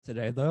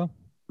today, though.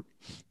 What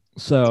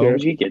So,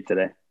 did you get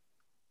today?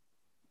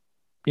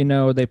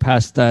 they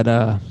passed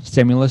that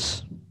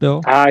stimulus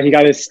bill. He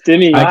got his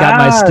stimmy. I got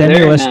my Very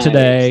stimulus nice.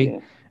 today, Yeah.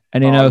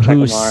 and I'm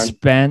who checking mine.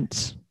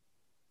 spent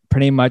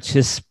pretty much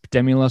his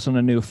stimulus on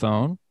a new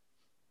phone?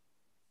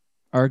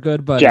 Our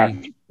good buddy, Jeff.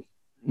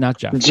 not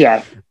Jeff.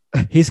 Jeff.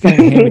 He's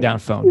getting a hand-me-down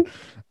phone.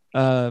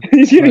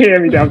 He's gonna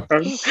hand me down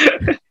phone.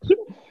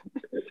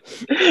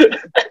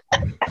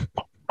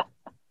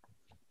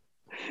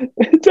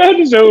 It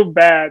sounded so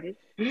bad.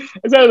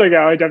 It sounded like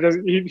Jeff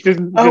doesn't. He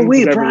doesn't. Oh doesn't wait,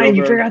 deserve Brian, a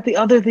you real phone. forgot the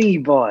other thing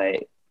you bought.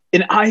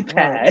 An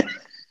iPad.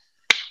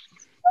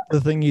 The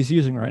thing he's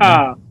using right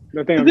now.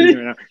 The thing I'm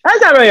using right now.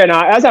 That's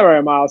not really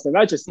a milestone.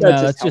 That's just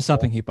That's just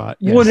something he bought.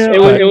 Yes. Well, no,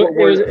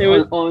 It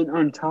was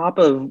on top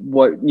of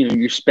what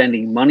you're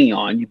spending money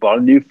on. You bought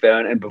a new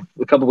phone, and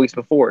a couple weeks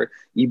before,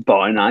 you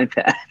bought an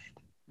iPad.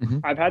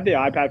 I've had the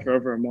iPad for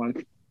over a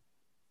month.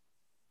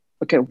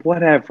 Okay,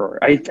 whatever.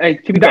 The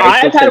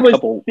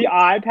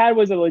iPad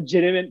was a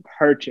legitimate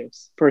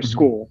purchase for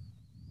school.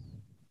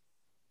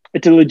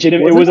 It's a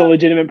legitimate. It was a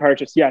legitimate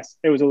purchase. Yes,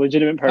 it was a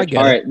legitimate purchase.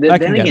 All right. Then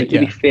again, to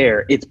be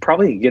fair, it's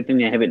probably a good thing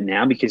to have it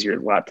now because your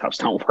laptops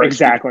don't work.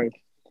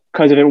 Exactly.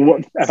 Because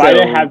if I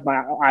didn't have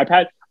my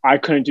iPad, I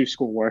couldn't do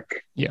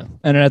schoolwork. Yeah,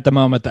 and at the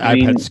moment, the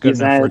iPad's good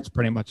enough for it's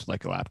pretty much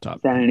like a laptop.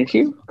 Is that an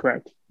issue?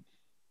 Correct.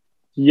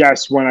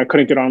 Yes, when I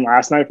couldn't get on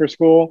last night for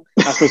school,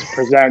 I was supposed to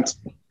present.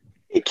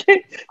 He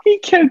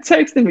kept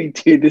texting me,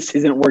 dude, this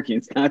isn't working.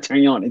 It's not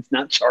turning on. It's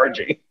not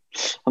charging.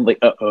 I'm like,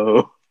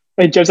 uh-oh.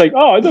 And Jeff's like,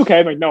 oh, it's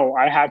okay. I'm like, no,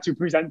 I have to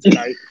present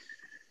tonight.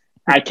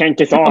 I can't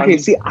get on. Okay,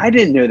 see, I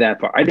didn't know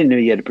that part. I didn't know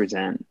you had to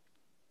present.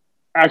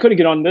 I couldn't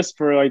get on this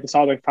for the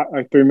solid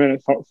 3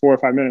 minutes, 4 or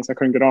 5 minutes. I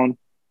couldn't get on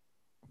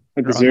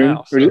the Zoom.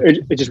 Now, so.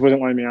 It just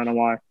wasn't letting me on. I don't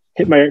know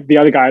why. The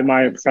other guy,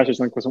 my professor's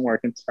link wasn't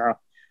working. So,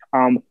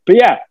 but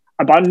yeah,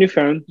 I bought a new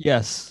phone.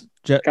 Yes.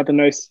 Got the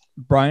nice.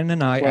 Brian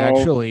and I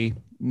actually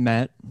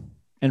met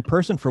in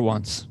person for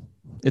once.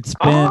 It's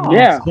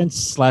been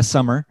since last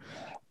summer,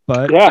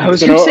 but I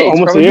was going to say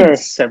almost a year.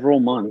 Several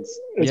months.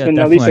 It's been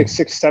definitely. At least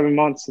 6-7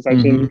 months since I've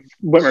seen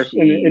Whitmer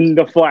in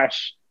the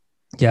flesh.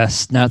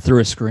 Yes, not through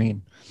a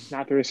screen.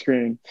 Not through a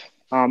screen.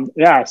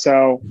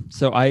 So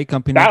I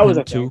accompanied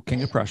him to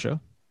King of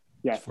Prussia.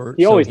 Yeah,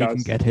 he always does.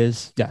 Can get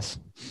his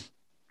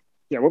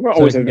Yeah, we're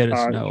always get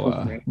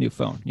his new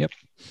phone. Yep.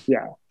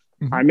 Yeah.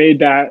 I made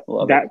that.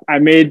 What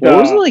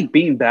was it like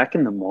being back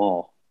in the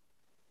mall?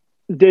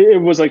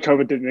 It was like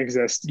COVID didn't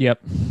exist.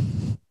 Yep.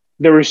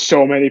 There were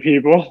so many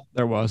people.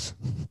 There was.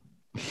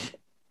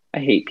 I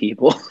hate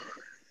people.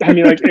 I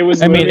mean, it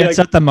was. I mean, it's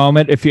at the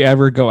moment. If you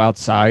ever go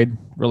outside,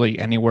 really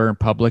anywhere in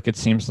public, it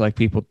seems like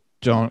people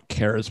don't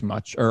care as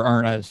much or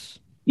aren't as.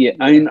 Yeah,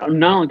 I mean, I'm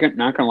not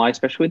gonna lie,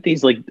 especially with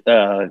these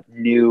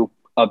new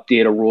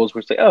updated rules, where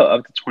it's like,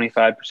 up to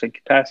 25%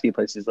 capacity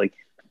places, like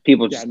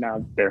people just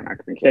they're not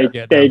gonna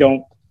care. They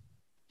don't.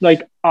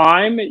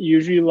 I'm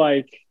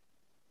usually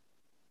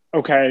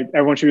okay,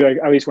 everyone should be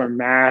at least wear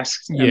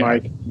masks and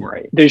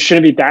right. There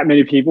shouldn't be that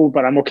many people,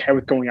 but I'm okay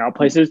with going out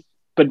places.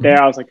 But there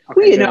I was like,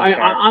 okay,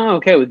 I'm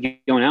okay with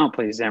going out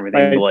places and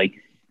everything, but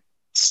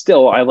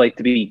still I like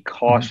to be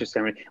cautious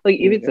and everything.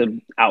 If it's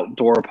an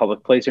outdoor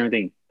public place or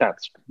anything,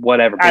 that's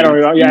whatever. I don't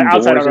really,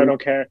 outside of it, I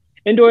don't care.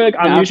 Indoor,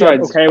 I'm usually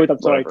okay with up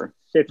to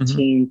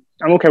 15.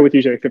 I'm okay with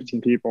usually 15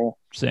 people.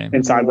 Same.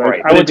 Inside.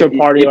 Right. I went to a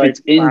party if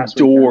it's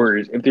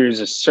indoors, if there's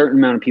a certain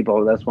amount of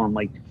people, that's when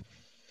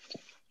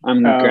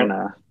I'm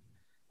gonna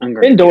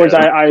indoors.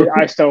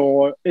 I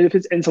still, if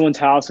it's in someone's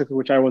house,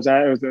 which I was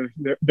at,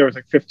 there was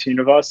 15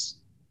 of us.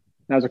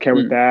 And I was okay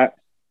with that.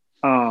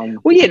 I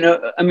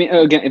mean,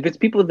 again, if it's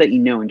people that you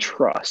know and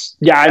trust.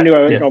 Yeah, I knew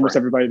almost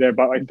everybody there,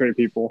 but 30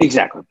 people.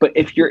 Exactly. But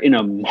if you're in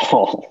a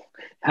mall,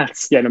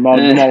 the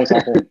mall was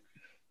awful.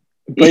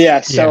 But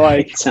it sounds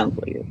like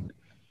it.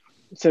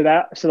 So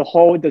the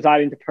whole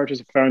deciding to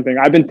purchase a phone thing,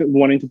 I've been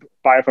wanting to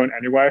buy a phone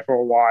anyway for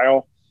a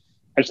while.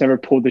 I just never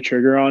pulled the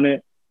trigger on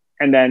it.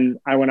 And then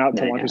I went out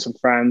to lunch with some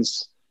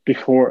friends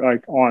before,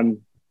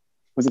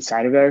 was it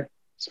Saturday?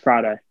 It's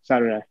Friday.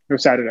 Saturday. It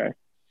was Saturday.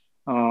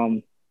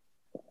 Went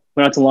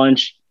out to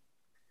lunch.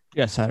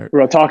 Yeah, Saturday. We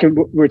were talking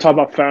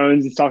about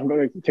phones and talking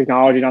about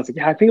technology. And I was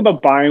like, I think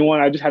about buying one.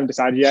 I just haven't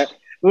decided yet.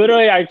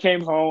 Literally, I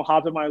came home,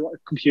 hopped on my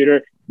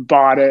computer,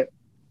 bought it,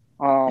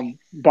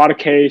 bought a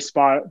case,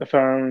 bought the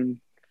phone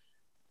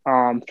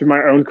through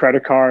my own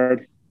credit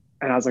card.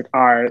 And I was like,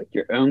 all right.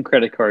 Your own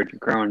credit card, you're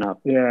growing up.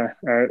 Yeah.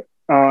 All right.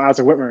 I was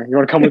like, Whitmer, you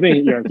want to come with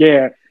me?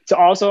 Yeah. So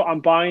also, I'm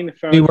buying the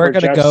phone. We were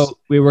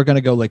gonna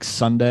go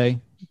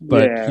Sunday,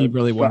 but he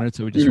really wanted it,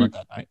 so we just went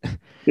that night.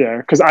 Yeah,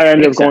 because I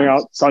ended up going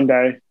out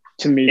Sunday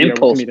to meet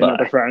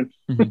another friend.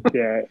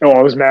 Yeah. Oh,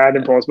 I was mad.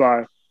 Impulse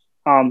buy.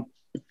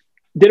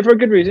 Did it for a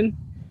good reason.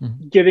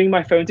 Giving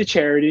my phone to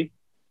charity,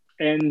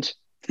 and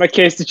my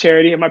case to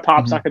charity, and my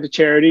pop socket to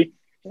charity.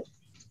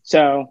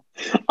 So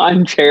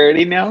I'm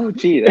charity now.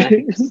 Gee,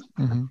 thanks.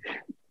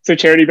 So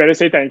charity better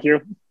say thank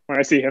you when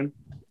I see him.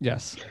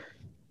 Yes.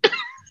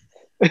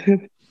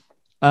 I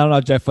don't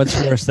know, Jeff.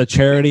 What's worse, the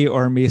charity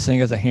or me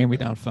saying as a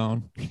hand-me-down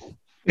phone?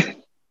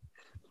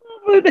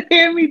 with a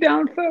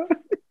hand-me-down phone.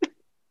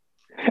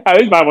 At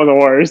least mine was the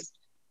worst.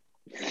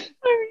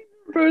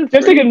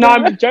 Just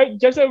like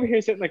just over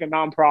here sitting like a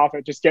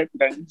nonprofit, just getting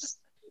things.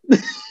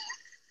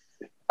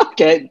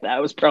 Okay,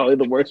 that was probably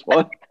the worst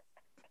one.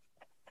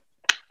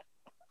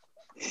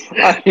 All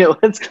right,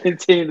 let's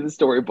continue to the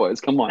story,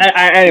 boys. Come on.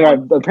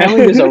 Anyway,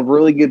 apparently there's a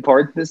really good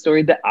part to this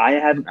story that I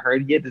haven't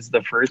heard yet. This is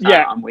the first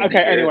time I'm waiting.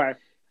 Okay. Anyway,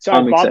 so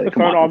I bought the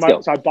phone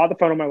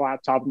on my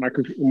laptop, my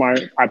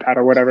iPad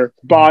or whatever.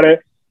 Bought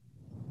it.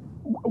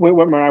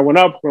 When I went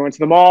up, we went to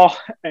the mall,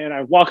 and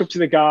I walk up to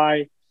the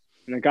guy,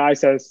 and the guy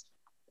says,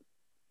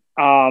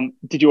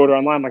 "Did you order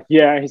online?" I'm like,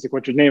 "Yeah." He's like,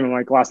 "What's your name?" I'm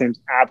like, "Last name's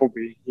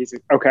Appleby." He's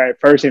like, "Okay,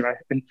 first name."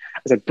 And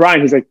I said,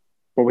 "Brian." He's like,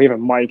 "Well, we have a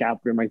Mike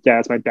Appleby." I'm like, "Yeah,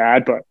 it's my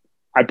dad, but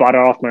I bought it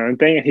off my own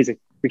thing." And he's like,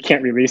 "We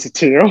can't release it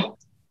to you."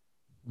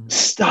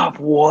 Stop,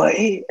 what?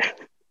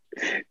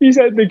 He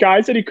said, the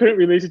guy said he couldn't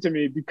release it to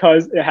me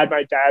because it had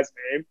my dad's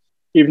name,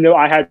 even though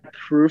I had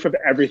proof of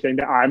everything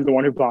that I'm the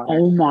one who bought it.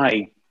 Oh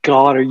my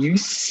God, are you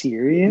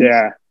serious?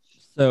 Yeah.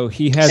 So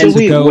he had to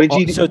go.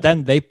 So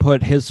then they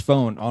put his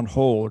phone on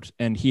hold,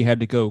 and he had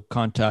to go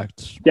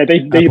contact. Yeah,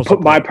 they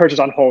put my purchase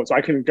on hold, so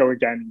I couldn't go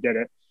again and get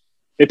it.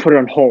 They put it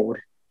on hold.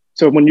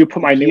 So when you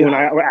put my name, when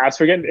I asked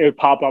for it, it would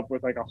pop up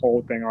with like a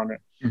hold thing on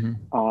it.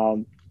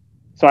 Mm-hmm.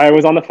 So I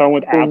was on the phone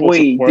with Apple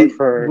support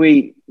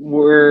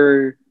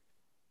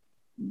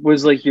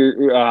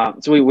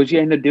what'd you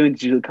end up doing?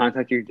 Did you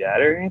contact your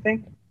dad or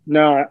anything?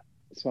 No,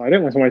 so I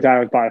didn't want my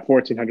dad to buy a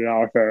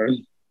 $1,400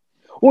 phone.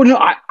 Well, no,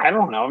 I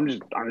don't know. I'm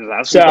just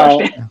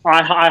asking. So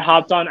I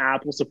hopped on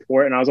Apple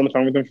support and I was on the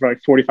phone with them for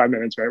like 45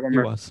 minutes,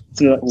 right?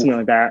 Something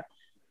like that.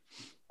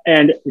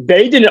 And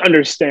they didn't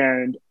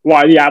understand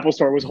why the Apple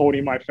Store was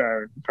holding my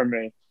phone from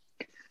me.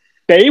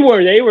 They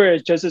were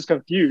just as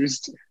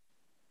confused.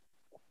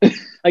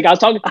 Like I was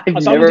talking.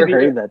 I've never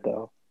heard that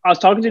though. I was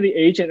talking to the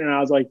agent and I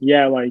was like,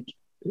 "Yeah, like,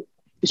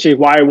 she's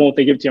why won't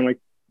they give it to you?" I'm like,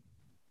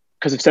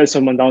 "Because it says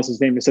someone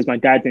else's name. It says my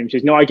dad's name."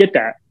 She's, "No, I get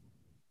that,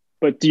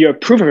 but do you have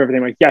proof of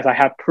everything?" I'm like, "Yes, I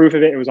have proof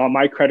of it. It was on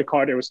my credit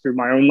card. It was through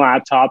my own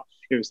laptop.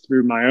 It was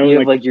through my own." You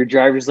have like your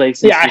driver's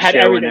license. Yeah, I had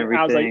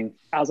everything.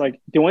 I was like,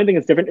 the only thing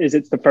that's different is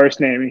it's the first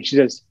name. And she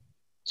says,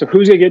 "So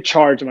who's gonna get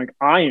charged?" I'm like,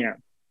 "I am."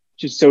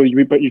 She's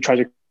but you charge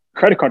a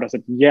credit card. I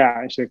said,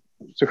 "Yeah." And she's like,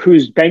 "So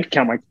whose bank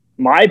account?" I'm like,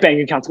 "My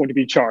bank account's going to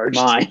be charged."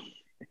 Mine.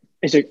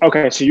 And she's like,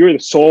 "Okay, so you're the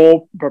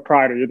sole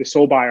proprietor. You're the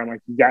sole buyer." I'm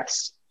like,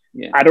 "Yes."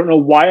 Yeah. I don't know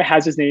why it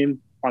has his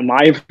name on my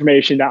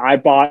information that I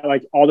bought,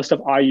 like all the stuff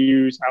I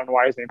use. I don't know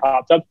why his name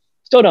popped up.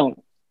 Still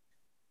don't.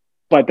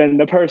 But then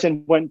the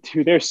person went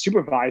to their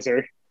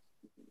supervisor,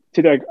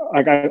 to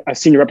a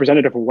senior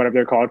representative or whatever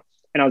they're called.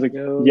 And I was like,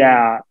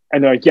 "Yeah."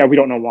 And they're like, "Yeah, we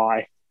don't know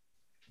why.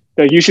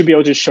 So you should be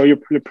able to show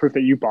you the proof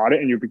that you bought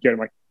it and you're good." I'm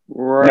like,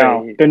 right.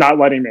 "No, they're not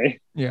letting me."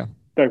 Yeah.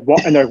 They're like,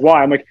 "What?" And they're like,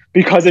 "Why?" I'm like,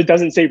 "Because it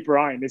doesn't say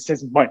Brian. It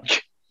says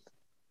Mike."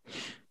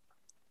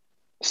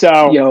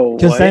 So,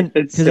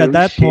 because at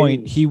that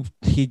point he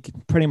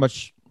pretty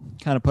much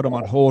kind of put him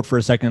on hold for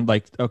a second,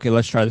 like, "Okay,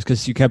 let's try this,"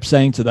 because you kept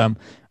saying to them,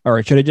 "All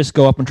right, should I just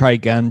go up and try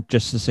again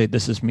just to say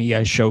this is me?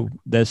 I show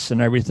this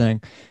and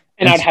everything."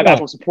 And I'd have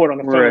Apple support on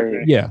the phone.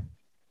 Right. Yeah.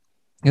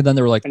 And then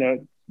they were like,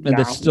 and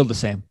it's still the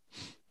same.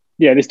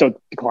 Yeah, they still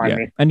declined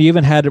me. And you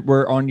even had it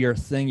where on your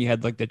thing you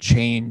had like the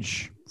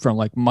change from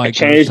like Mike. I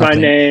changed my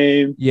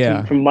name.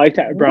 Yeah. From Mike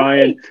to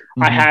Brian.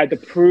 Mm-hmm. I had the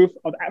proof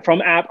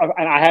from app,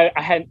 and I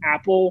had an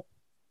Apple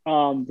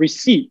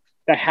receipt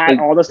that had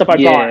all the stuff I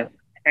bought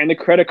and the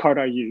credit card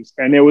I used,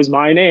 and it was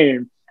my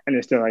name. And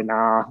they're still like,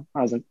 "Nah."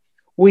 I was like,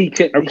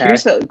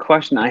 Here's a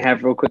question I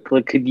have real quick.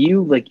 Like, could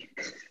you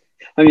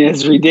I mean,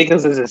 as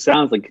ridiculous as it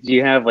sounds, like, could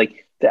you have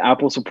like the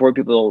Apple support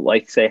people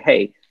like say,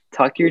 "Hey,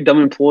 talk to your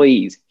dumb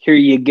employees. Here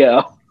you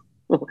go."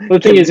 The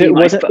thing is, it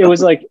was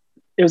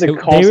a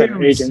call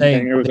center agent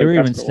thing. They were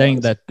even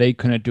saying that they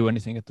couldn't do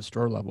anything at the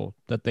store level.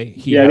 That they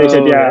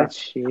said, "Yeah,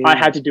 I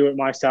had to do it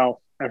myself,"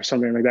 or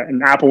something like that.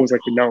 And Apple was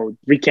like, "No,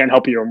 we can't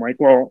help you." I'm like,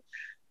 "Well,"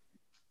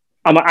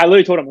 I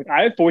literally told him, like,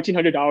 "I have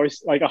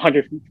 $1,400 like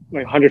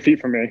 100 feet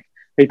from me.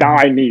 Like,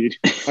 that I need.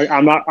 Like,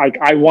 I'm not like,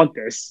 I want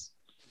this."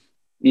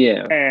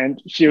 Yeah.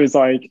 And she was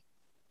like,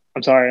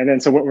 "I'm sorry." And then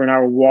so we're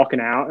now walking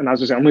out, and I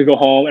was just like, "I'm gonna go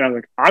home," and I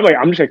was like,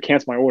 I'm just gonna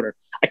cancel my order.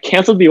 I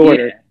canceled the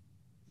order,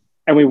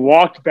 and we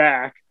walked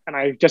back, and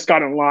I just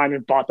got in line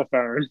and bought the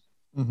phone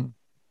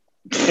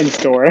in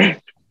store.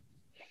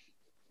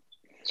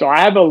 So I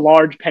have a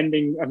large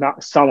pending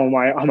sum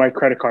on my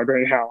credit card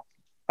right now,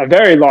 a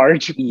very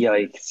large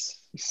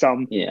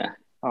sum. Yeah.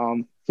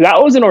 So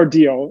that was an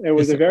ordeal. It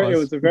was a very.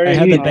 I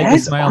had the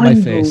biggest smile on my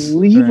face.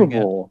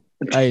 Unbelievable.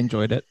 I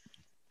enjoyed it.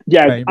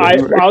 Yeah, I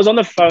was on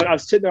the phone. I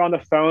was sitting there on the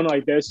phone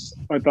like this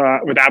with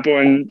Apple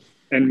and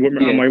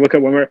Whitmer. I'm like, look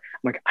at Whitmer.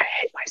 I'm like, I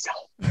hate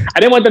myself. I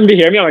didn't want them to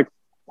hear me. I'm like, I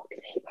fucking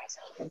hate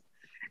myself.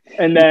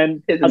 And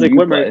then I was like,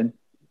 Whitmer.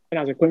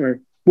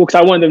 Well, because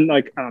I wanted them,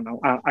 like, I don't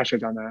know. I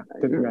should have done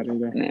that. Didn't do that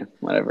either. Yeah,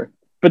 whatever.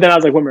 But then I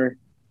was like, Whitmer, are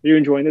you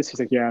enjoying this? He's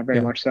like, yeah, very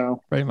much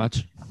so. Very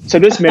much. So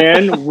this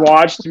man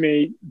watched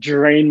me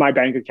drain my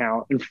bank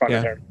account in front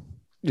of him.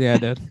 Yeah, I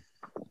did.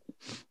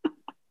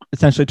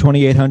 Essentially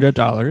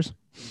 $2,800.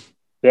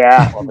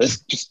 Yeah, Well,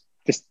 just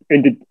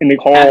in the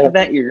half hole. of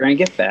that you're gonna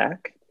get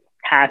back.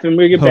 Half of them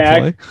we get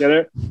Hopefully.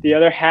 back. The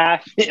other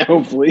half,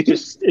 Hopefully.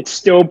 it's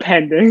still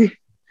pending.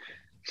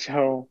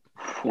 So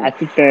that's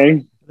the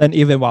thing. Then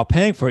even while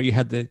paying for it, you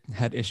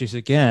had issues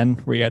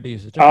again where you had to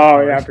use a different Oh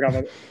card. yeah, I forgot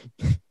about it.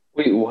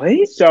 Wait,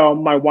 what? So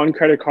my one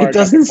credit card It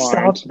doesn't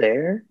declined. stop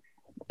there.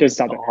 Doesn't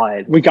stop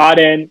there. God. We got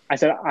in. I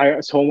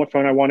told him what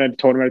phone I wanted.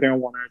 Told him everything I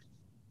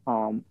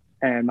wanted.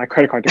 And my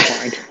credit card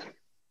declined.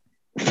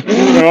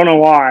 I don't know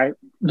why.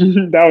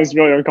 That was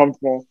really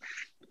uncomfortable.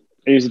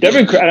 I used a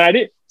debit card, and I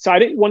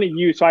didn't want to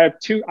use. So I have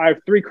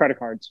 3 credit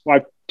cards. Well, I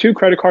have 2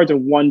 credit cards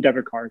and 1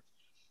 debit card.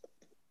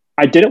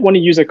 I didn't want to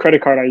use a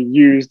credit card I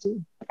used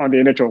on the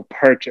initial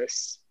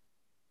purchase,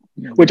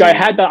 which I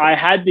had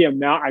the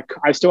amount.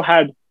 I still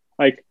had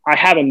I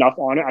had enough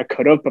on it. I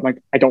could have, but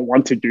I don't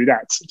want to do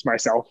that to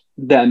myself.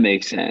 That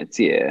makes sense.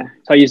 Yeah.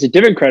 So I used a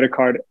different credit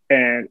card,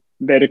 and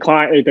they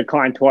declined. It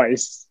declined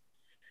twice.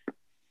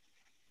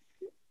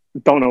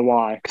 Don't know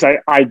why, because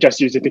I just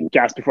used it to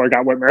gas before I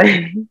got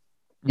Whitmer.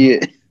 Yeah.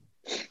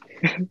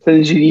 So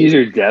did you use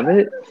your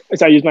debit?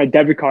 So I used my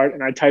debit card,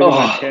 and I typed in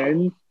my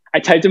PIN. I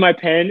typed in my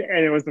PIN,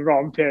 and it was the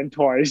wrong PIN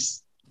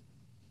twice.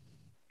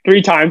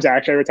 3 times,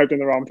 actually, I typed in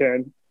the wrong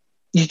PIN.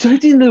 You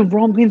typed in the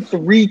wrong PIN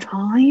 3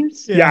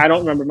 times? Yeah, I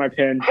don't remember my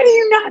PIN. How do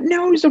you not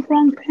know it was the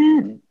wrong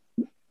PIN?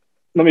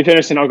 Let me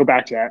finish, and I'll go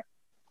back to that.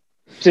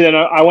 So then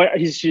I went.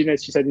 She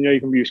said, you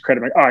can use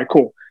credit. I'm like, all right,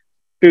 cool.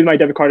 Threw my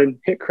debit card and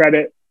hit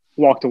credit,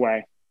 walked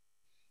away.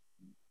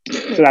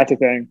 So that's the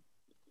thing.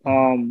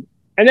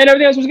 And then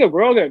everything else was good.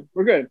 We're all good.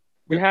 We're good.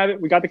 We have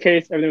it. We got the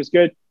case. Everything was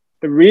good.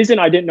 The reason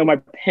I didn't know my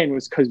PIN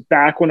was because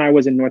back when I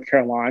was in North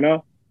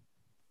Carolina,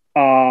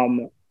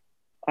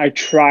 I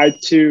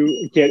tried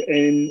to get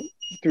in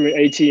through an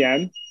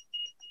ATM.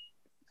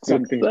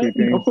 Something's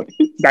beeping.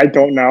 I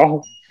don't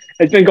know.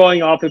 It's been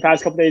going off the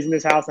past couple days in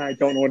this house, and I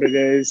don't know what it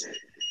is.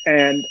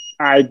 And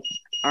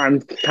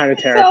I'm kind of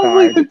terrified. Sounds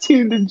like the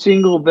tune to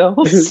Jingle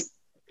Bells.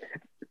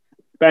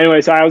 But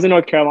anyway, so I was in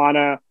North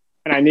Carolina,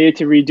 and I needed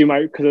to redo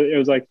because it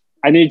was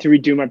I needed to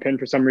redo my PIN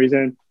for some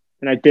reason,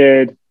 and I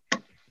did.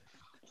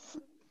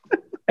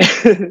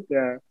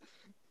 Yeah.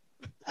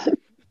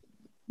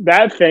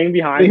 That thing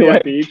behind me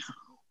that beeps.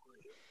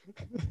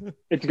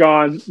 It's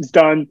gone. It's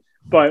done.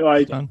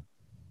 But done.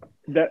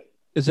 That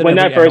is it when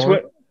that first hour?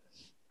 went,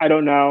 I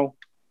don't know.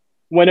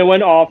 When it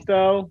went off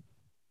though,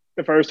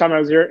 the first time I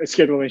was here, it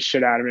scared the living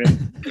shit out of me.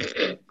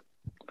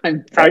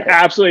 I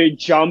absolutely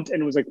jumped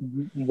and was like,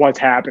 "What's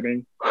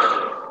happening?"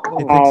 You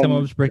think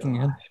someone was breaking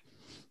in?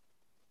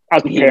 I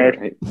was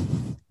prepared.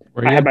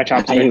 Were you? I had my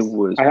chopsticks.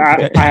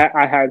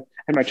 I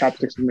had my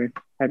chopsticks with me.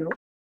 I don't.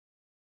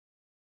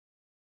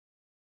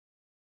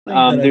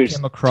 There's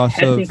came across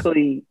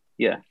technically,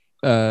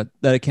 that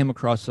I came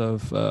across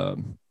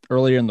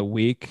earlier in the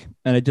week,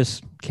 and it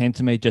just came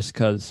to me just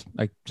because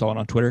I saw it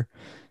on Twitter,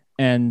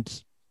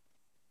 and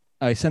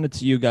I sent it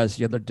to you guys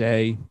the other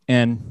day,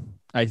 and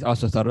I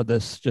also thought of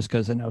this just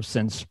because I know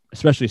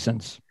especially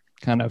since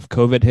kind of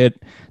COVID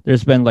hit,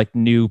 there's been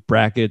new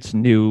brackets,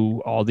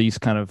 all these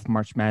kind of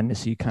March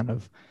Madness-y kind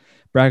of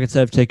brackets that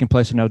have taken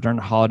place. I know during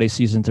the holiday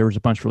season, there was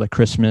a bunch for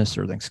Christmas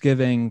or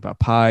Thanksgiving about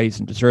pies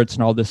and desserts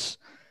and all this.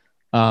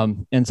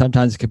 And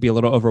sometimes it could be a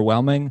little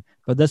overwhelming,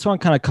 but this one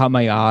kind of caught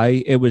my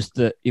eye. It was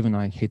even though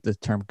I hate the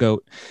term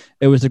GOAT,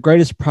 it was the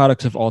greatest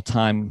products of all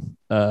time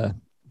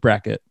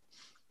bracket.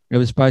 It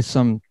was by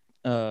some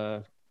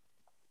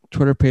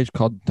Twitter page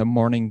called The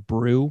Morning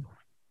Brew,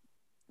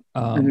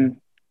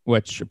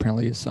 which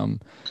apparently is some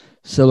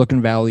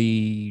Silicon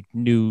Valley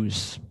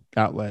news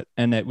outlet.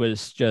 And it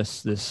was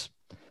just this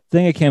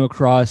thing I came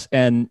across,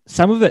 and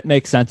some of it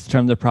makes sense in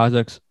terms of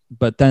products,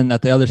 but then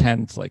at the other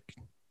hand, it's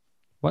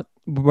what?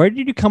 Where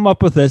did you come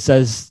up with this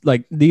as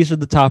these are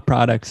the top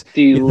products?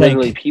 Dude,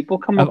 literally, people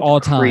come up all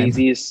with time.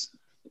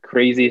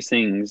 craziest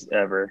things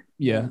ever.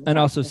 Yeah, and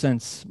also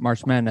since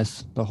March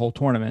Madness, the whole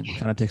tournament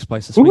kind of takes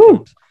place this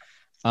weekend.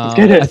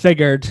 I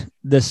figured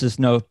this is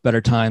no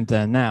better time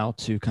than now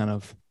to kind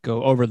of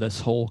go over this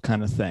whole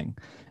kind of thing,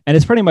 and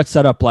it's pretty much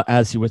set up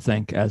as you would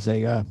think as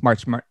a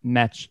March.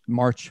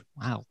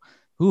 Wow,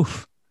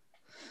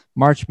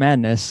 March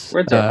Madness.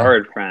 Words are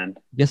hard, friend.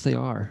 Yes, they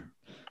are.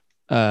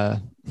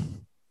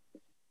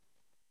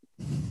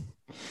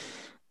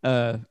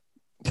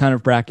 Kind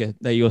of bracket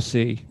that you'll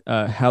see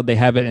how they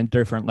have it in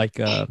different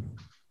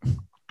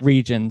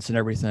regions and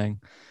everything.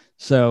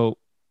 So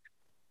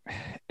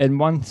in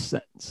one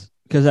sense,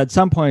 because at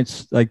some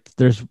points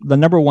there's the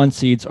number 1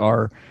 seeds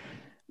are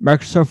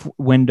Microsoft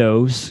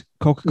Windows,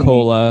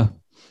 Coca-Cola,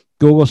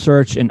 Google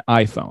Search, and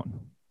iPhone.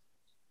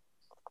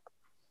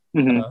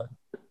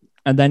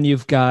 And then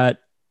you've got,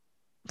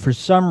 for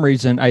some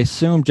reason, I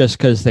assume just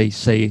because they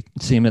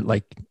seem it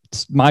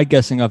my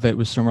guessing of it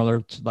was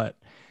similar to that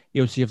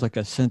you'll see of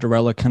a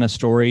Cinderella kind of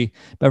story,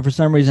 but for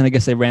some reason I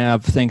guess they ran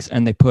out of things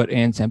and they put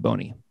in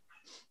Zamboni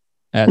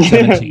at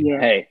 17.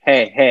 Yeah.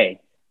 Hey!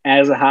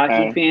 As a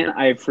hockey fan,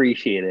 I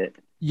appreciate it.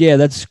 Yeah,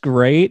 that's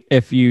great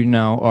if you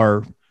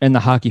are in the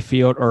hockey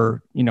field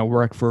or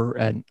work for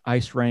an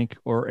ice rink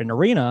or an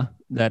arena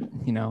that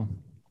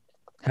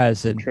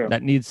has True.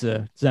 that needs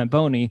a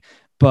Zamboni,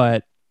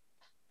 but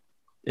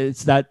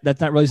that's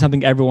not really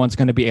something everyone's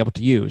going to be able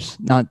to use.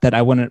 Not that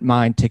I wouldn't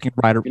mind taking a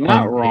ride You're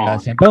not wrong.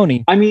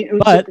 Zamboni. I mean,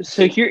 but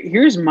so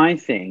here's my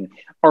thing.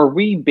 Are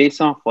we based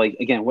off like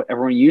again what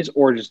everyone use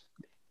or just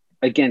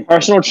again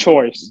personal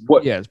choice?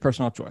 Yeah, it's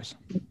personal choice.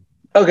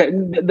 Okay,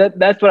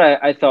 that's what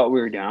I thought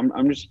we were doing.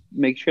 I'm just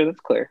making sure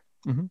that's clear.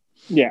 Mm-hmm.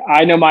 Yeah,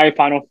 I know my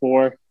final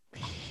four.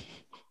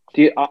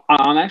 Dude,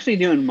 I'm actually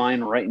doing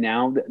mine right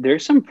now.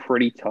 There's some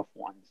pretty tough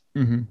ones.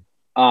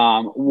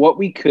 Mm-hmm. What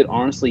we could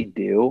honestly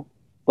do,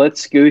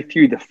 let's go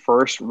through the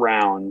first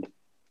round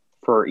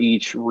for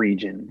each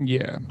region.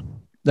 Yeah,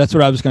 that's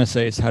what I was going to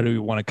say is how do we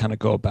want to kind of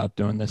go about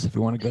doing this if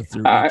we want to go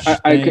through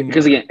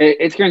because again,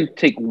 it's going to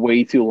take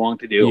way too long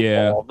to do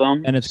all of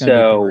them. And it's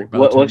going to be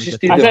let's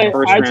just do the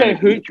first round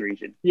of each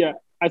region. Yeah,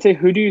 I'd say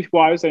who do you,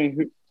 well, I was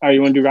saying,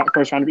 you want to do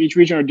first round of each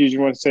region or do you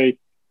want to say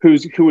who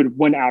would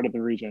win out of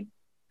the region?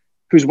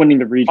 Who's winning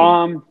the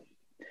region?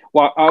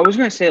 Well, I was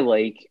going to say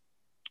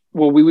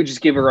we would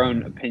just give our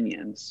own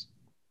opinions.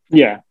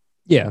 Yeah.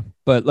 Yeah,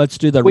 but let's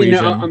do the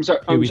region. No, I'm sorry,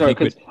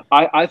 because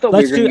I thought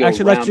let's we were let's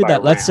do that.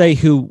 Round. Let's say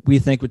who we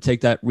think would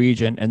take that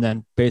region, and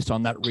then based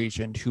on that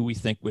region, who we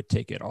think would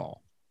take it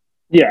all.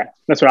 Yeah,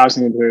 that's what I was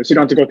thinking too. So you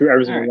don't have to go through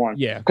every single one.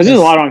 Yeah, because there's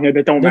a lot on here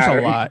that don't matter.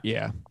 There's a lot,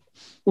 yeah.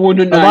 Well,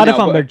 a lot of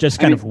them are just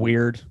kind of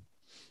weird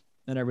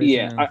and everything.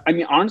 Yeah, I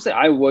mean, honestly,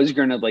 I was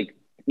gonna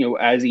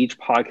as each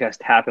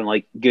podcast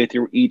happened, go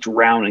through each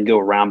round and go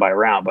round by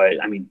round.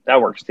 But I mean,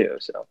 that works too.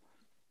 So,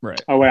 right.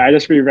 Oh wait, I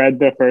just reread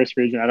the first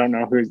region. I don't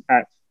know who's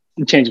at.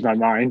 It changed my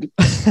mind.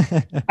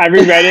 I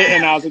reread it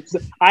and I was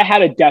like, I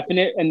had a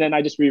definite, and then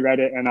I just reread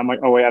it and I'm like,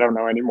 oh wait, I don't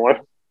know anymore.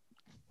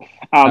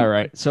 All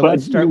right, so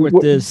let's start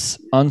with this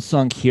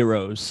unsung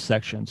heroes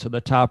section. So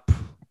the top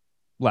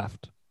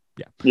left,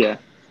 yeah.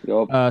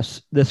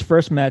 This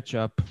first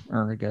matchup,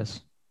 or I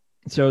guess,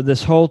 so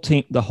this whole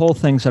team, the whole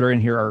things that are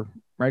in here are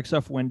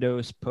Microsoft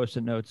Windows,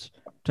 Post-it notes,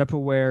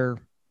 Tupperware,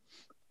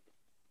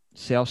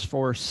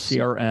 Salesforce,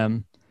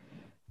 CRM,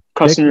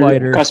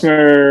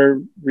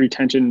 customer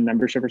retention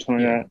membership or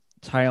something like that.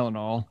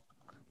 Tylenol,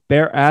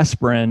 Bayer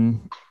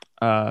Aspirin,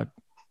 customer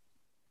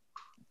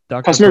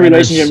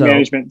relationship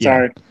management.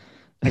 Sorry,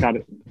 I got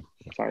it.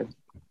 Sorry.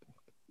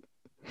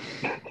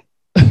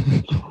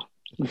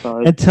 I'm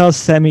sorry. Intel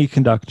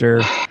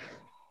Semiconductor.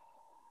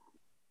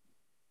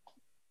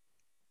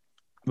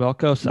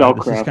 Velcro. Sorry,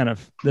 Velcro.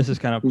 This is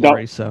kind of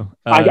blurry. So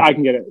I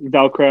can get it.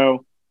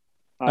 Velcro.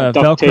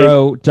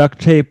 Velcro, duct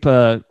tape,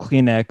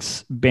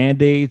 Kleenex,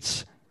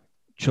 Band-Aids,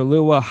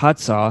 Cholula hot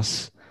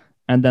sauce,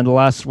 and then the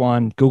last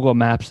one, Google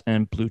Maps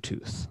and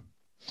Bluetooth.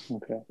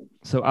 Okay.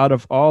 So out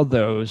of all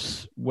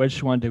those,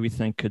 which one do we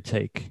think could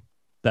take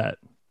that?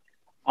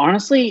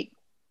 Honestly,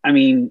 I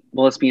mean,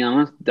 well, let's be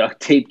honest,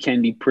 duct tape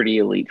can be pretty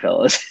elite,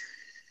 fellas.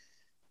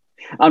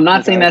 I'm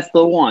not saying that's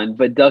the one,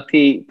 but duct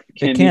tape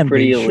can be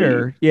pretty elite.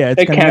 Sure. Yeah,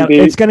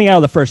 it's getting out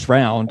of the first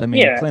round. I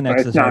mean,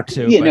 Kleenex is hard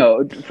too. Yeah,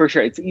 no, for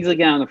sure. It's easily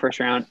getting out of the first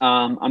round.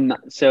 I'm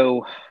not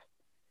so.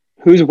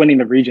 Who's winning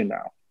the region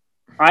now?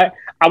 I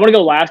want to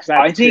go last because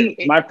I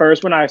think my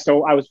first one I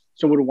still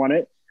would have won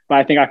it, but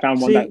I think I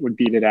found one that would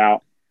beat it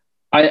out.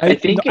 I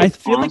feel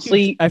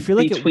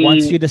like it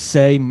wants you to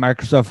say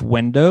Microsoft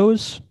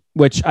Windows,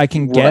 which I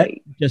can get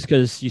just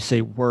because you say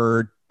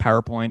Word,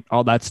 PowerPoint,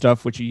 all that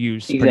stuff, which you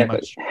use pretty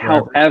much.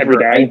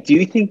 However, I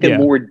do think the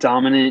more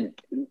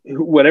dominant,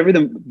 whatever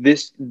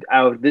this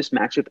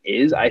matchup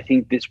is, I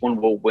think this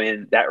one will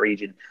win that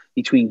region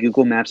between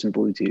Google Maps and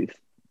Bluetooth.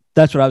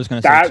 That's what I was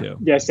going to say too.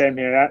 Yeah, same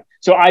here.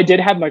 So I did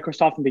have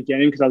Microsoft in the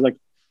beginning because I was like,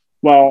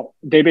 well,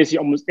 they basically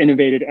almost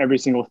innovated every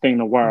single thing in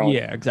the world.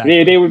 Yeah,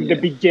 exactly. They were the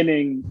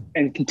beginning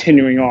and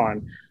continuing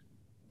on.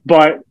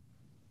 But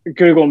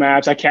Google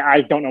Maps,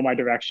 I don't know my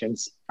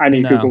directions. I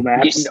need Google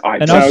Maps.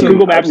 And also,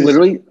 Google Maps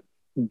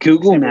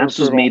Google Maps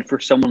was made for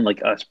someone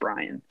like us,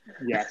 Brian.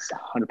 Yes,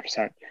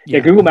 100%. Yeah,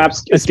 Google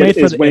Maps is made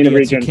for the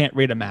idiots who can't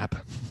read a map.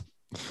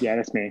 Yeah,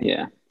 that's me.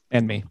 Yeah.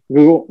 And me.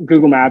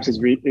 Google Maps is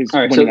all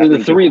right. So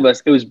the three of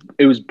us,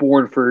 it was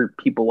born for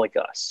people like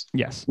us.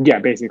 Yes. Yeah,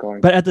 basically.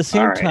 But at the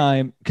same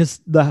time, because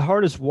the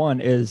hardest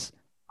one is,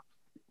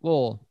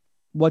 well,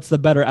 what's the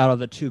better out of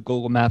the two,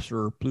 Google Maps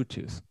or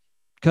Bluetooth?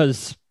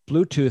 Because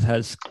Bluetooth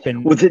has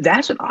been. Well,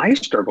 that's what I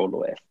struggled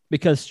with.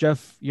 Because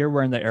Jeff, you're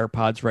wearing the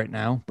AirPods right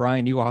now.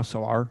 Brian, you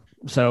also are.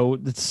 So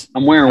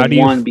I'm wearing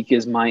one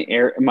because my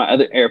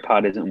other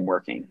AirPod isn't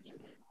working.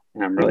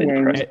 And I'm really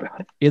impressed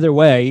about it. Either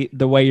way,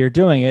 the way you're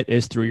doing it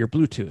is through your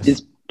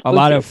Bluetooth. A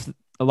lot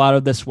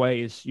of this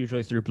way is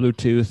usually through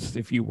Bluetooth.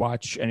 If you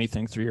watch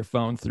anything through your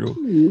phone,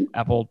 through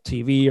Apple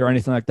TV or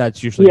anything like that,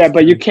 it's usually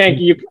but you can't.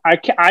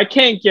 I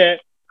can't get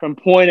from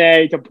point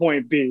A to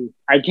point B.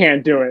 I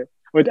can't do it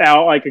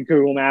without like a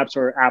Google Maps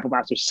or Apple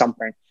Maps or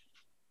something.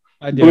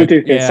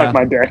 Bluetooth can suck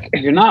my dick.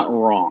 You're not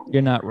wrong.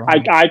 You're not wrong.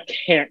 I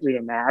can't read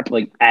a map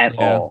at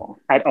all.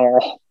 At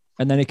all.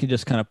 And then you can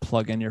just kind of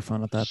plug in your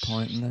phone at that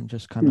point and then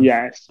just kind of do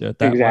it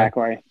that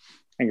way.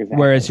 Exactly.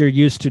 Whereas you're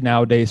used to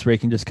nowadays where you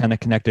can just kind of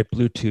connect it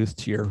Bluetooth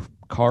to your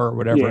car or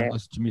whatever and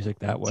listen to music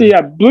that way. So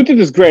Bluetooth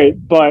is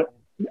great, but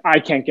I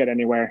can't get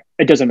anywhere.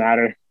 It doesn't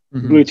matter.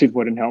 Mhm. Bluetooth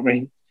wouldn't help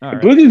me. All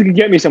right. Bluetooth can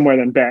get me somewhere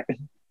than bet.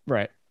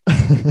 Right.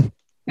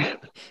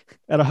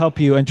 That'll help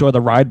you enjoy the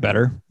ride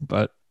better,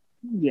 but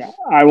Yeah,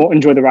 I won't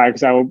enjoy the ride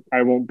because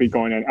I won't be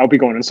going in. I'll be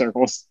going in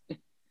circles.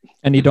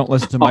 and you don't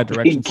listen to my I'll be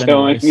directions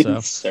going anyway. So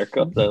in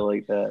circles. I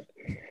like that.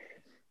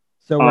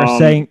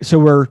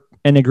 we're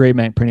in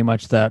agreement pretty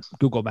much that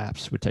Google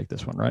Maps would take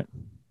this one, right?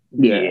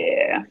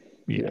 Yeah.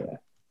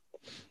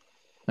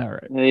 All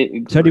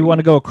right. So do you want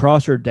to go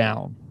across or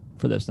down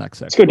for this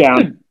next Let's section? go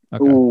down.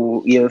 Okay.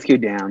 Ooh, yeah, let's go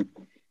down.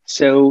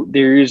 So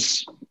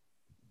there's.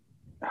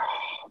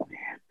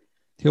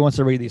 Who wants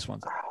to read these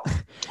ones?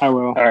 I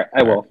will. All right,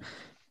 I will.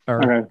 All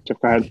right. Okay, Jeff,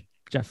 go ahead.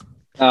 Jeff.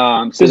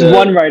 So There's the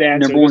one right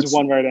answer. number There's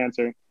one right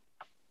answer.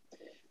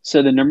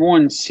 So the number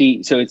one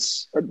seat. So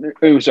it's.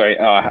 Oh, sorry.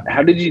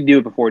 How did you do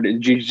it before?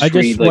 Did you just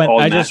read like all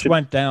the I just matchup?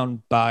 went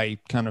down by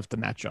kind of the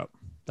matchup.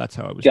 That's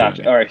how I was Gotcha.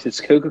 doing All it. right. So it's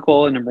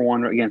Coca-Cola number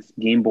one against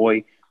Game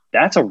Boy.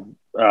 That's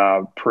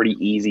a pretty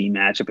easy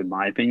matchup in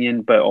my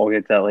opinion, but I'll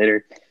get to that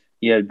later.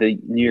 You have the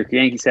New York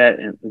Yankees hat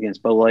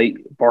against Bud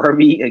Light,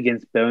 Barbie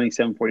against Boeing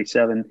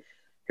 747,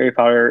 Harry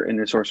Potter and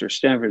the Sorcerer's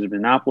Stone versus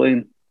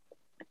Monopoly,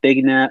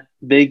 Big Mac,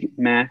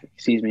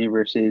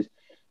 versus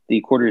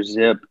the Quarter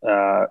Zip,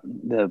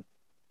 the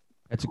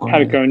That's a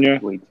Patagonia.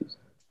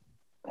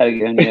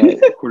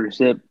 Patagonia Quarter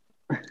Zip.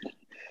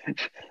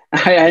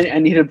 I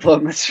need to blow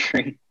up my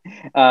screen.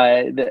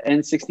 The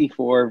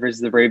N64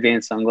 versus the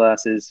Ray-Ban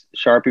sunglasses,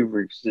 Sharpie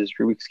versus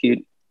Rubik's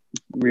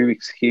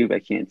Cube. I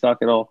can't talk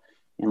at all.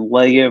 And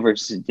Lego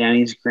versus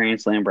Denny's Grand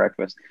Slam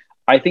breakfast.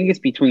 I think it's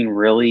between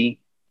really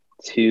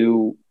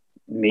two,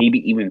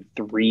 maybe even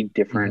three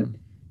different.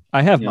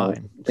 I have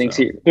mine. Things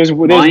so. here. There's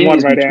one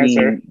right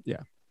answer. Yeah.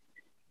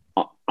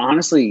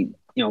 Honestly,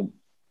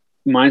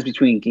 mine's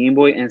between Game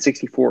Boy,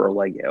 N64, or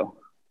Lego.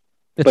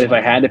 It's but if Lego.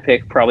 I had to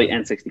pick, probably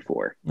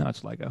N64. No,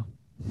 it's Lego.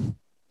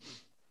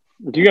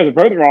 You guys are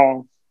both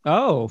wrong.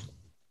 Oh,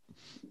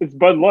 It's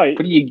Bud Light.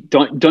 But you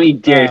don't you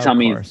dare tell of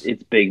me course.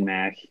 it's Big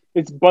Mac.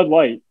 It's Bud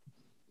Light.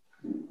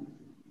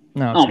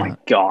 no. It's Oh my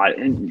not. god!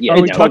 And yeah,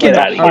 Are we no, talking get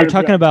about? out of Are we here.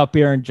 talking about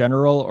beer in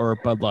general or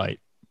Bud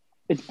Light?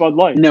 It's Bud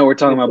Light. No, we're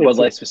talking about It's-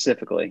 Bud Light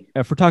specifically.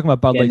 If we're talking about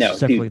Bud Yeah, Light no,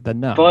 specifically, dude, then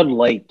no. Bud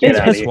Light, get it's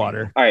out of piss here.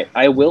 water. All right,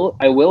 I will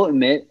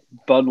admit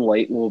Bud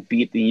Light will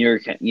beat the New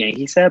York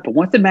Yankees set, but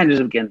once it matches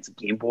up against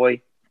Game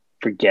Boy,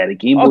 forget it.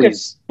 Game Okay,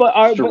 Boy's But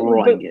all right,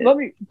 destroying it. let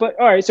me. But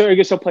all right, so are you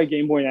gonna still play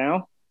Game Boy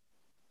now?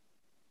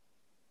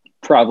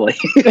 Probably.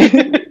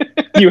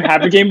 Do you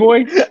have a Game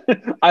Boy?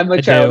 I'm a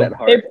I child do. at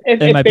heart.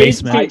 In my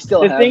basement. I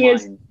still the have thing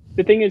mine.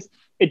 the thing is,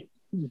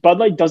 Bud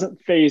Light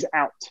doesn't phase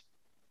out.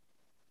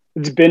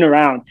 It's been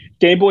around.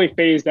 Game Boy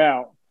phased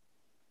out.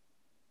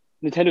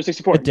 Nintendo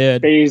 64 It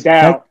did. phased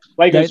out.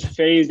 It's that-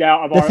 phased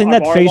out of The our thing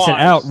of that our phased it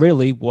lives. out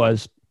really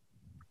was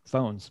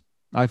iPhones.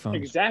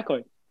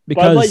 Exactly.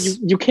 Because Bud Light,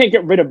 you can't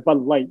get rid of Bud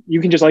Light.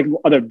 You can just like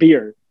other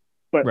beer,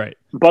 but right.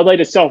 Bud Light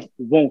itself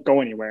won't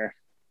go anywhere.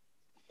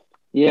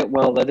 Yeah,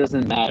 well, that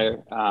doesn't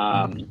matter.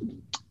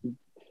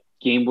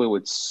 Game Boy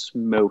would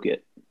smoke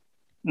it.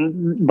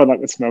 Bud Light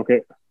would smoke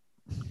it.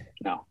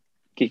 No,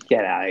 get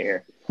out of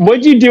here.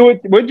 What'd you do?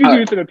 What'd you All do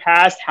right. for the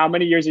past? How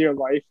many years of your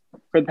life?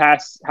 For the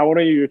past, how old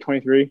are you? You're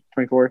 23,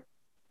 24?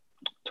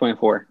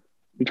 24.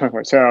 You're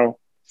 24. So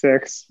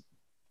 6.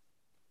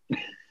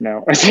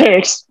 No,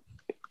 6.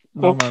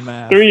 No more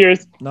math. 3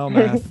 years. No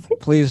math.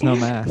 Please, no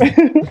math.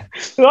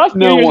 The last 3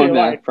 No years more of your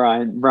life.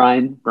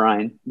 math,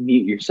 Brian,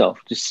 mute yourself.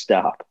 Just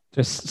stop.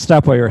 Just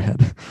stop while you're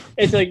ahead.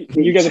 It's like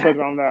you guys are both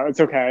wrong though.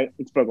 It's okay.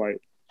 It's Bud Light.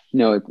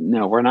 No,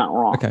 we're not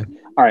wrong. Okay.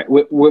 All right,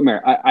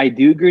 Whitmer, I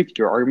do agree with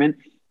your argument.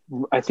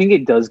 I think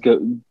it does go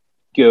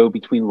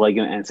between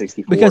Lego and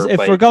N64. Because if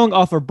but we're going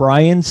off of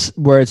Brian's,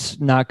 where it's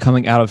not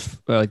coming out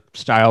of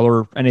style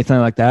or anything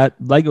like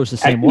that, Lego's the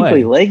same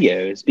technically way.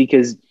 Legos,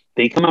 because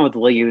they come out with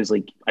Legos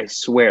like I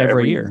swear Every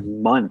every year.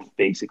 month,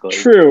 basically.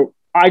 True.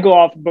 But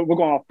we're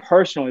going off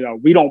personally though.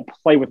 We don't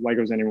play with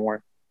Legos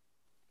anymore.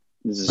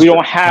 This is We true.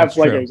 don't have That's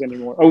true. Legos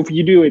anymore. Oh, if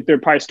you do, they're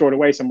probably stored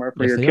away somewhere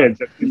for Yes, your they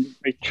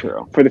kids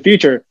True. for the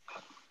future.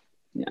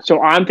 Yeah. So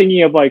I'm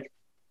thinking of like,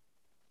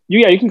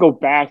 you can go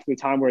back to the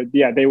time where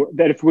that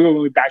if we were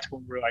going back to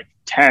when we were like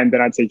 10, then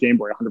I'd say Game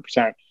Boy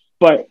 100%.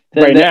 But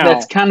right now,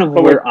 that's kind of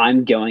but where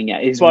I'm going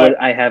at. Is but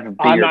what I have a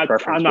I'm bigger not-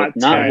 preference I'm not with.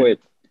 Not 10. with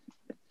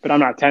but I'm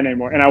not 10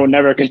 anymore, and I will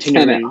never continue.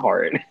 10 to at be.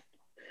 heart.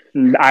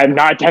 I'm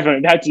not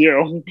definitely. That's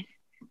you.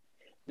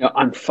 No,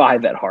 I'm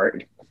 5 at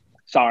heart.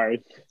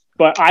 Sorry,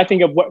 but I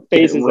think of what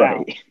phases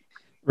out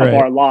of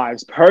our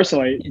lives.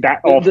 Personally,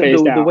 that all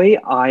phased out. The way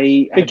I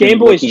The have Game been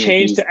Boy's looking at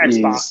changed to these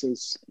is-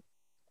 Xboxes.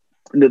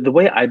 The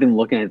way I've been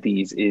looking at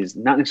these is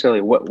not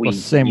necessarily what we Well,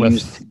 same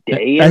use with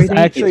today. As, everything.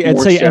 actually, It's I'd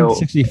more say so-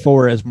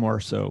 N64 is more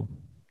so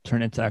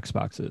turned into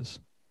Xboxes,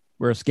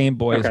 whereas Game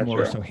Boy is Okay, more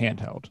true. so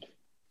handheld.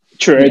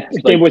 True, Yeah,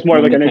 Game Boy's more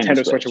like a Nintendo Nintendo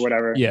Switch or Switch.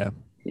 whatever. Yeah.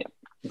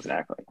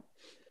 Exactly.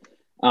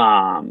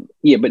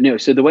 Yeah, but no.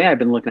 So the way I've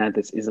been looking at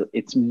this is,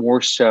 it's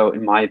more so,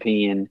 in my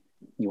opinion,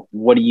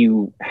 what do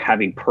you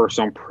have a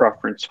personal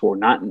preference for?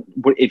 Not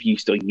what if you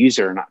still use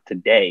it or not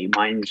today.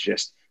 Mine is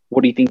just,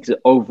 what do you think is the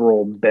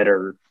overall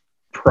better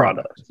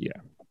product. Yeah.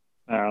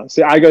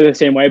 See, I go the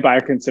same way, but I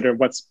consider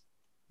what's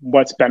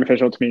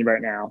beneficial to me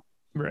right now.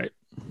 Right.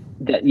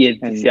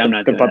 I'm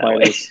not doing Bud that Light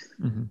way.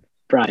 Mm-hmm.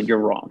 Brian, you're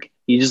wrong.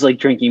 You just like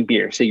drinking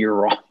beer, so you're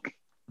wrong.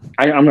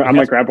 I'm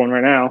gonna grab one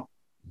right now.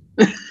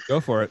 Go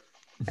for it.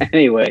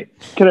 Anyway,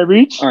 can I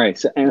reach? All right.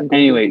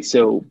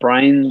 So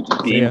Brian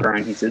being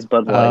Brian, he says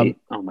Bud Light.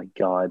 Oh my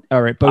god.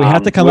 All right, but we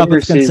have to come up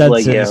with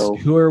consensus. Lego.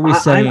 Who are we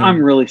saying?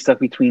 I'm really stuck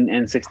between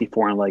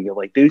N64 and Lego.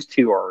 Like those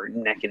two are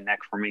neck and neck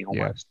for me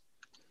almost.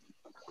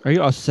 Yeah. Are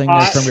you also saying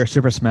that from your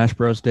Super Smash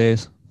Bros.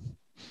 Days?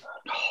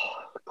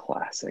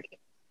 Classic.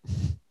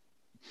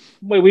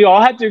 Wait, we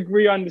all have to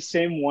agree on the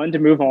same one to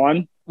move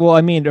on. Well,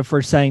 I mean, if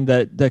we're saying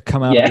that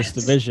come out of this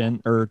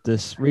division or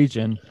this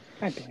region.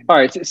 All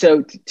right.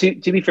 So to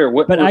be fair,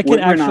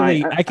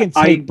 I can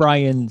take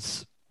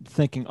Brian's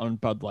thinking on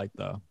Bud Light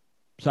though,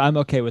 so I'm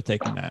okay with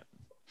taking that.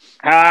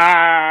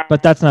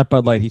 But that's not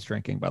Bud Light he's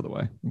drinking, by the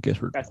way. In case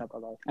that's not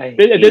Bud Light.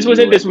 If this was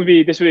it, this would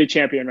be a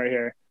champion right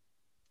here.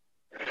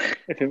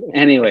 If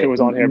it was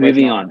on here.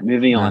 Moving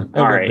on.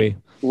 All right.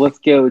 Let's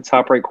go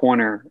top right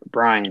corner.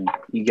 Brian,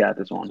 you got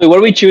this one. So what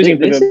are we choosing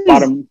for the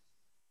bottom?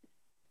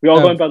 We all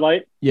going Bud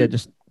Light? Yeah,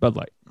 just Bud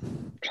Light.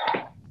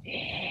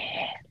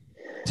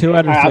 2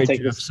 out of 3.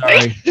 Jeff,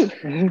 sorry.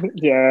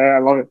 Yeah, I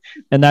love it.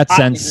 In that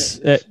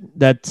sense,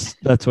 that's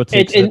what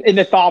takes it. In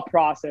the thought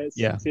process.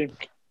 Yeah.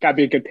 Gotta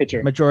be a good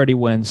pitcher. Majority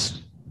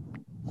wins.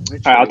 All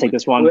right, I'll take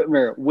this one.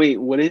 Wait,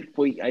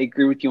 I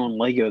agree with you on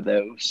Lego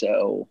though,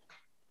 so.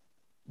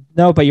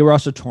 No, but you were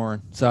also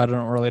torn, so I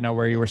don't really know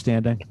where you were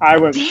standing. I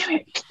was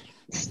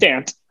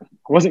stamped. I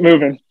wasn't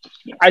moving.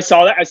 I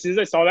saw that. As soon as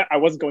I saw that, I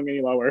wasn't going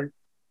any lower.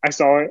 I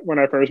saw it when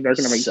I first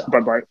American. I'm like,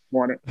 Bud Light,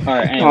 want it. All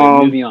right, anyway,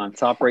 moving on.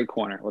 Top right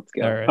corner. Let's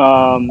go.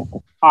 All right.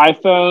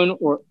 iPhone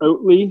or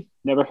Oatly.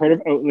 Never heard of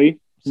Oatly.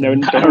 I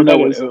don't know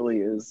what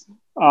Oatly is.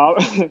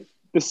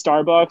 The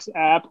Starbucks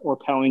app or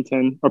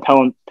Peloton or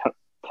Peloton.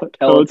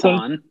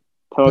 Peloton.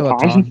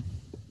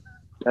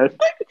 Did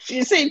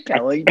you say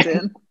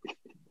Peloton?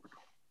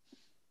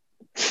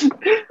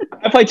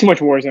 I play too much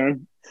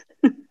Warzone.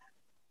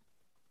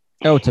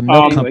 Oh, it's a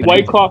milk company.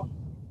 White Claw.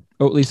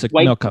 Oatly's a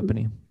milk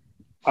company.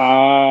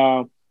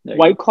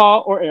 White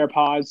Claw or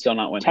AirPods. Still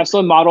not winning.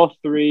 Tesla Model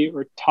 3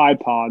 or Tide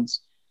Pods.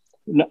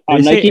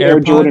 Nike Air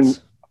Jordan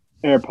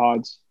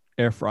AirPods.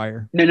 Air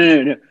fryer. No.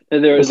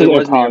 There wasn't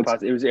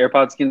AirPods. It was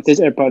AirPods against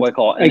White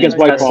Claw. Against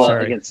White Claw.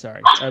 Against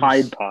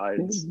Tide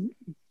Pods.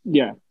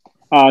 Yeah.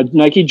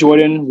 Nike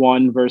Jordan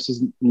 1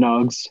 versus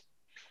Nugs.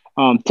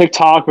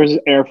 TikTok versus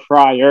Air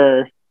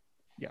Fryer.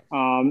 Yeah.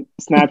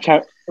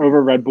 Snapchat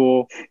over Red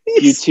Bull.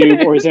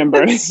 YouTube or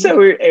Zamboni.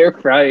 So Air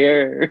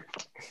Fryer.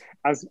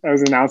 I was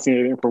announcing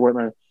it for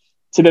Whitmer.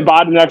 To the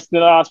bottom, the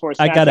last four.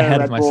 I got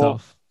ahead of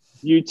myself.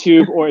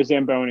 YouTube or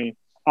Zamboni.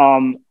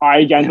 I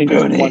again think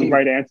there's one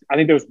right answer. I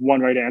think there was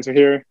one right answer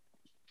here.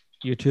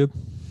 YouTube.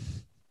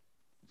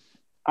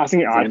 I was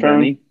thinking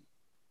iPhone.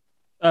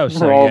 Oh,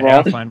 sorry.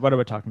 Yeah, iPhone. What are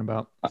we talking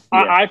about? It's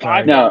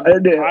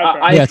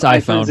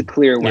iPhone's a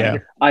clear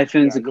winner. Yeah.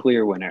 iPhone's a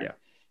clear winner. Yeah.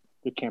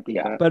 It can't be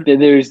that. But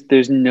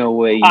there's no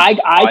way I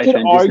could argue,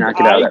 does not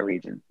get out of that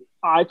region.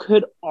 I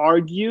could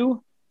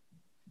argue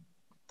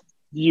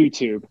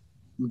YouTube,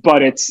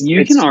 but it's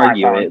you can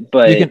argue iPhone. it,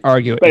 but you can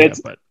argue it, but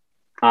it's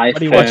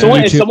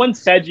iPhone. If someone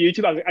said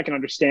YouTube, I can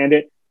understand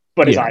it,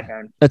 but it's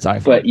iPhone. It's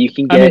iPhone. But you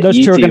can get those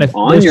YouTube two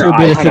on your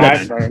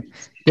iPhone.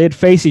 They'd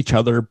face each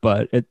other,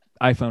 but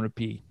iPhone would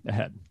be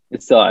ahead.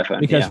 It's still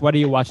iPhone because what are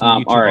you watching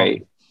YouTube? All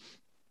right,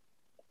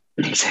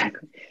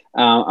 exactly.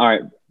 All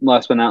right.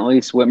 Last but not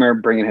least,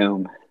 Whitmer, bring it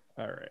home.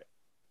 All right.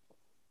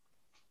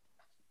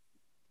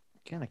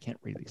 Again, I can't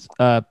read these.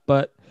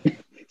 But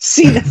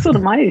see, that's sort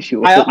of my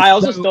issue. I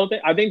also still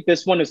think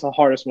this one is the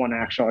hardest one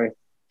actually.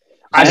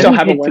 I still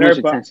have a winner,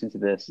 but attention to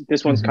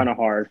this one's kind of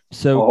hard.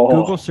 So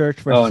Google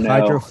search versus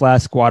Hydro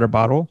Flask water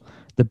bottle.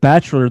 The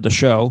Bachelor, the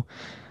show.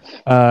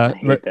 I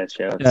hate that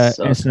show.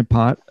 Instant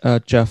Pot.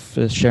 Jeff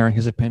is sharing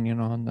his opinion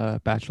on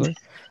The Bachelor.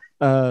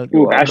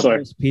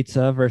 Bachelor.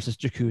 Pizza versus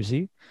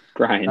Jacuzzi.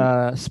 Brian.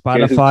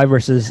 Spotify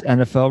versus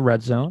NFL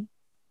Red Zone.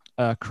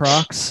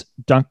 Crocs,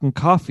 Dunkin'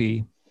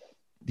 Coffee,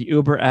 the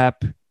Uber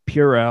app,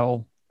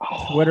 Purell,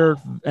 Twitter,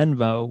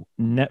 Venmo,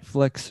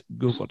 Netflix,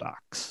 Google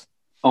Docs.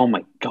 Oh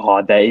my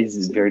God, that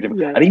is very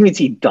different. Yeah. I didn't even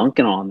see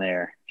Dunkin' on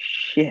there.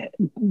 Shit.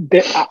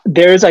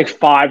 There's like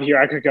 5 here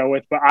I could go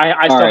with, but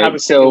I still have a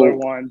singular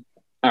one.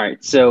 All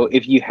right, so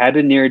if you had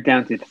to narrow it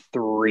down to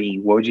 3,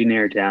 what would you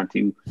narrow it down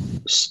to?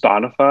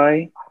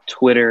 Spotify,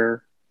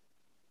 Twitter,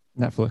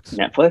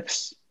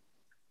 Netflix,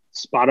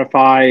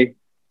 Spotify.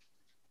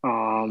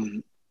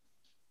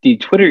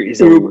 Dude, Twitter is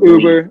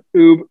Uber.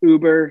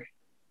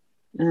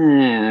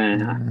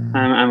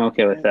 I'm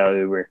okay without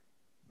Uber.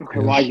 Okay,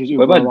 why use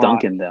Uber? What about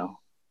Dunkin' though?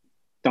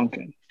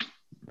 Dunkin'.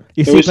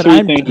 You see, but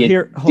I'm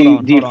here.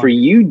 Hold on. For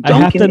you, Dunkin' I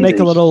have to make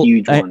a little.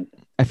 Huge one.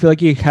 I feel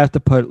like you have to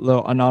put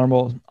an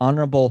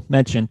honorable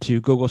mention to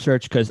Google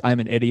search because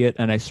I'm an idiot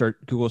and I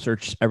Google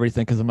search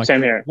everything because I'm like,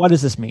 same here. What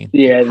does this mean?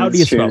 Yeah, how do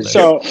you spell this?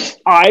 So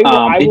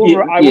I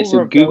will.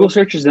 So Google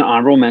search is an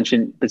honorable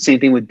mention, but same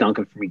thing with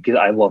Dunkin' for me because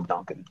I love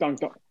Dunkin'.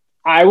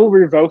 I will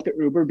revoke the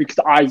Uber because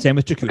Same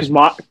with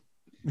jacuzzi.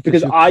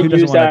 Because who I doesn't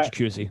use want a that.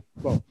 jacuzzi?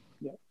 Well,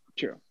 yeah,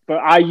 true. But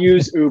I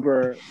use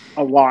Uber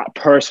a lot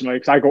personally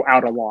because I go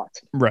out a lot.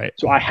 Right.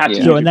 So I have to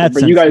use So in Uber. that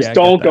But you sense, guys I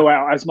don't get go that.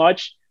 out as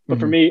much. But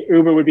for me,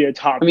 Uber would be a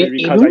top I mean, three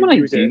because even when I I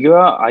use do it. go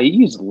out, I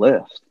use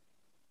Lyft.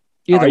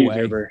 Either I use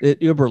way, Uber.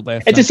 Uber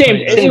Lyft. It's the same.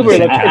 It's Uber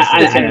Lyft. It's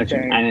the same I know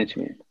thing. what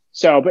you mean.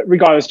 So, but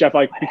regardless, Jeff,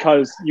 like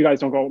because you guys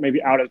don't go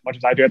maybe out as much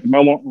as I do at the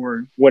moment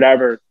or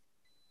whatever,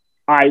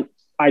 I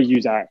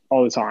use that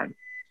all the time.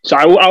 So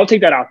I'll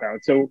take that out though.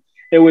 So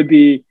it would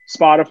be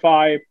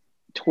Spotify,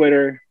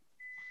 Twitter,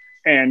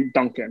 and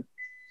Dunkin'.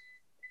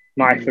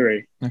 My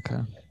three. Okay.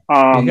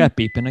 You got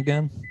beeping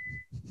again?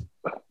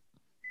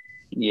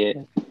 Yeah.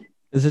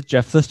 Is it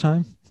Jeff this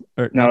time?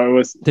 Or No, it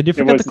was. Did you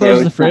forget to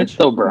close the fridge?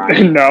 Still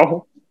Brian.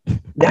 No.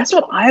 That's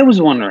what I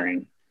was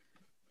wondering.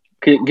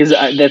 Because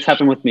that's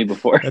happened with me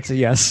before. That's a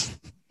yes.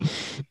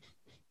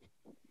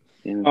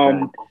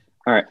 All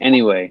right.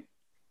 Anyway,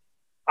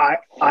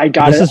 I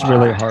got this it. Is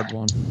really a hard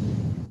one.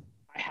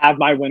 I have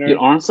my winner. Dude,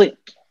 honestly,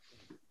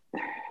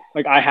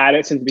 like I had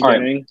it since the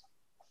beginning,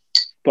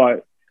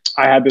 but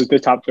I had the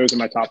top. Those are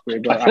my top three.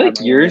 But I feel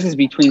like yours is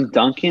between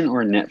Dunkin'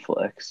 or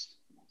Netflix.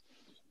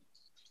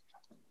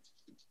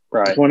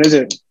 Right. Which one is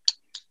it?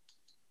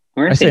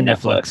 I say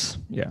Netflix.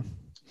 Yeah.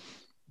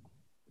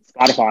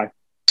 Spotify.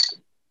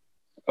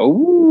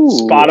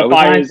 Oh,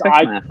 Spotify is.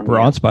 We're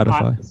on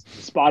Spotify.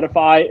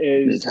 Spotify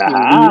is.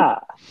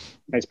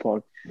 Nice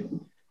plug.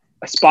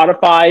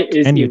 Spotify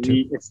is and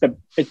elite. It's the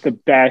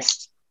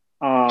best.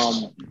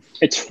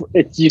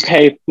 It's you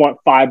pay what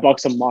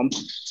 $5 a month.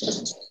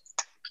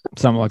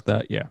 Something like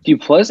that, yeah.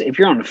 Plus, if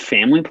you're on a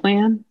family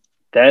plan,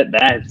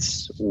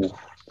 that's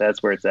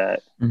where it's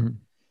at. Mm-hmm.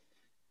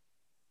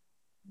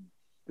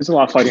 There's a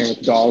lot of fighting with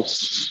the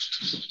dogs.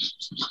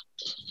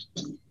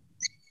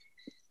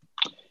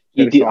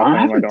 Dude, I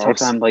have a tough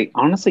time. Like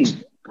honestly,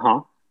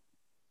 A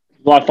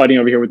lot of fighting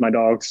over here with my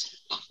dogs.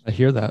 I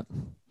hear that.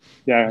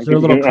 Yeah, is there a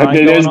little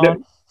crying going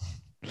on?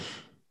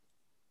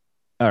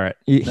 All right,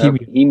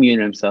 he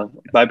muted himself.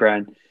 Bye,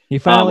 Brian. He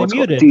finally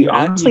muted. Dude,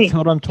 honestly, you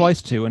told him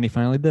twice to, and he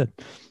finally did.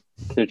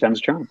 Third time's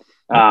a charm.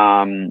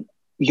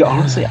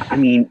 Honestly, I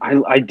mean,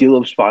 I do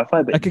love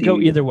Spotify, but I could go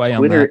either way.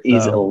 Twitter on that,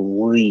 is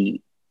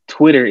elite.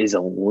 Twitter is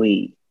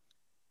elite.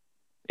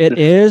 It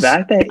is. The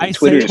fact that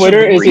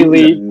Twitter is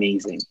elite.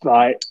 Amazing.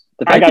 But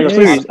the fact that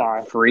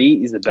it's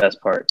free is the best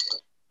part.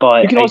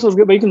 But you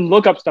can you can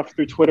look up stuff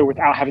through Twitter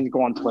without having to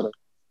go on Twitter.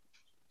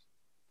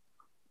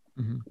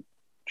 Mm-hmm.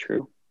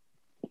 True.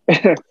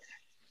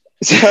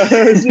 So,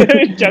 you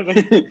got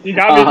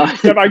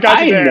me. I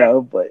got you there. I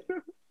know, but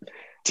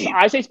so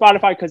I say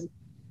Spotify because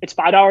it's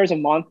 $5 a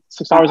month,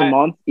 $6 a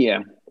month. Yeah.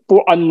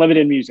 For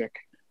unlimited music.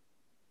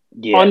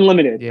 Yeah.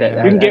 Unlimited.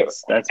 Yeah. You can get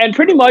and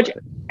pretty much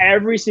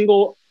every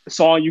single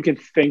song you can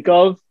think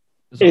of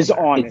is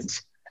on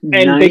it.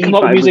 And they come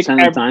up with music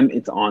every time.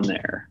 It's on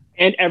there.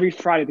 And every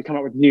Friday they come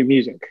out with new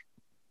music.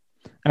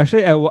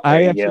 Actually,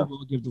 I actually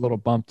will give a little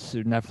bump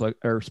to Netflix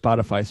or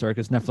Spotify, sorry,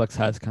 because Netflix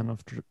has kind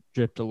of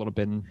dripped a little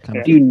bit and kind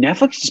of. Dude,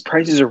 Netflix's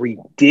prices are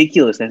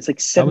ridiculous, and it's like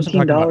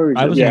 $17.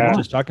 I wasn't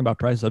just talking about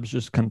prices. I was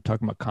just kind of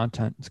talking about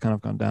content. It's kind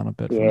of gone down a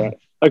bit. Yeah,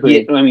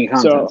 agreed. Yeah, I mean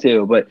content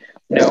too, but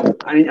no,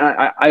 I mean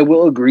I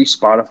will agree.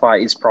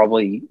 Spotify is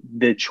probably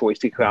the choice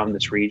to come out in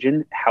this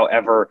region.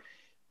 However,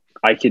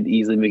 I could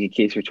easily make a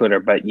case for Twitter,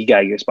 but you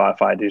gotta go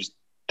Spotify.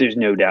 There's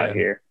no doubt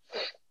here.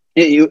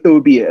 It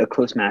would be a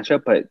close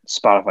matchup, but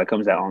Spotify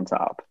comes out on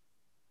top.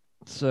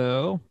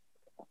 So,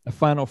 a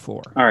final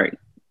four. All right.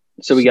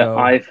 So we got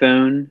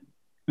iPhone.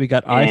 We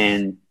got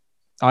and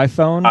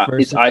iPhone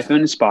versus it's iPhone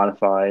and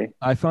Spotify.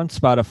 iPhone,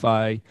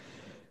 Spotify.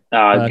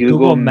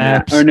 Google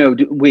Maps. Or no,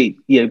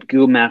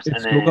 Google Maps it's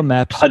and then Google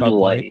Maps, Bud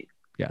Light.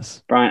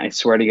 Yes. Brian, I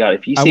swear to God,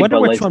 if you say I wonder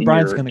Bud which Light's one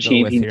Brian's going to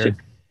go with here.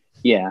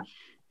 Yeah.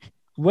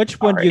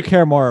 Which one do you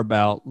care more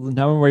about?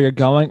 Knowing where you're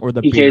going or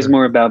the He cares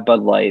more about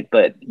Bud Light,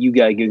 but you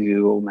got to go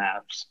Google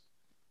Maps.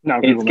 No,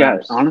 Google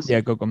Maps. Honestly,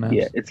 yeah, Google Maps.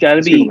 Yeah, it's got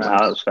to be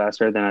miles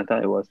faster than I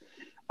thought it was.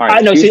 All right,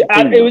 I know. See,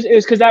 it was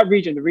because that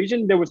region,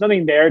 there was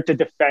nothing there to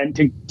defend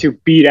to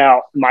beat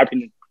out, in my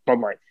opinion, Bud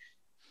Light.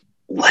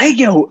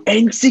 Lego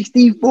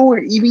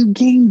N64, even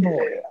Game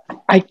Boy.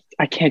 I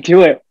can't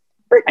do it.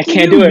 I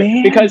can't do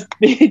it because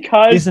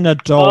he's an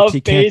adult.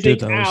 He can't do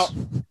those.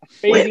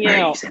 Phasing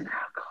out.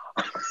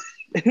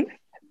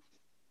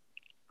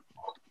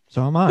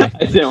 So am I.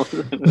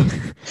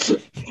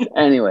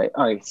 Anyway,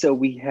 all right. So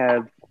we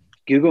have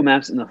Google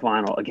Maps in the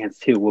final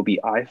against who will be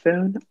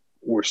iPhone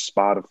or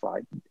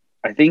Spotify.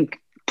 I think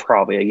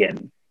probably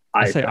again.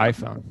 I say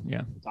iPhone.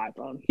 Yeah, it's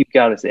iPhone. You've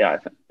got to say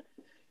iPhone.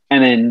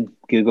 And then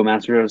Google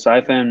Maps versus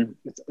iPhone.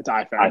 It's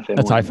iPhone.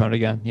 That's iPhone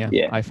again. Yeah.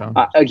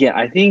 iPhone. Again,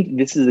 I think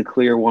this is a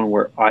clear one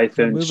where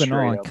iPhone. Moving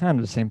on, kind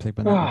of the same thing,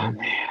 but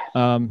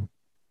not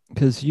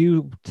because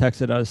you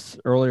texted us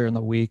earlier in the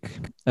week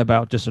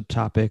about just a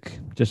topic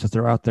just to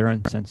throw out there,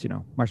 and since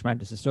March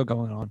Madness is still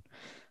going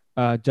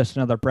on, just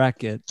another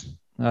bracket.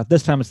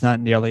 This time it's not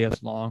nearly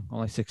as long,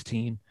 only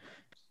 16.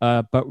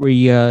 But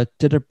we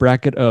did a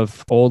bracket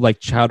of old like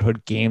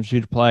childhood games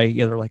we'd play,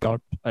 either like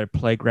on a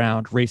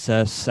playground,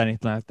 recess,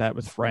 anything like that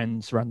with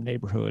friends around the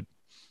neighborhood,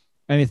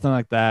 anything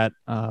like that.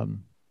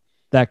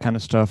 That kind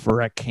of stuff,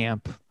 or at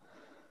camp.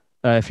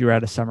 If you were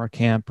at a summer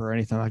camp or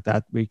anything like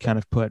that, we kind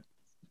of put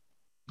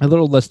a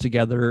little list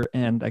together,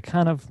 and I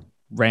kind of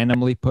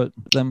randomly put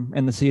them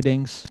in the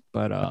seedings,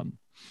 but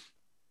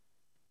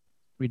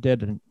we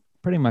did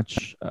pretty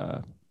much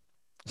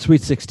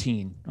Sweet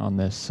 16 on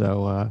this.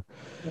 So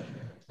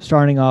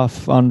starting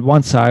off on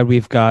one side,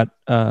 we've got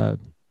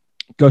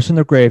Ghost in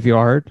the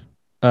Graveyard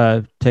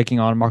taking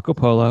on Marco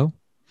Polo.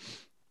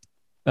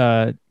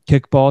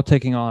 Kickball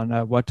taking on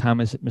What Time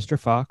Is It, Mr.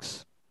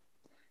 Fox?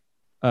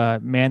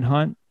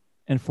 Manhunt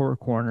and Four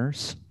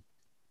Corners.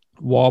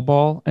 Wall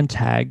Ball and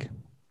Tag.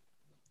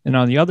 And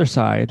on the other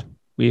side,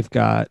 we've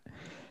got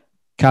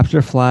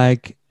Capture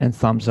Flag and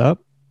Thumbs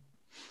Up.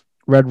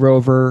 Red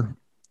Rover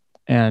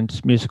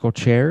and Musical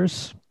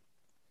Chairs.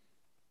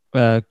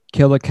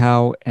 Kill a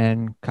Cow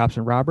and Cops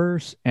and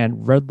Robbers,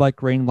 and Red Light,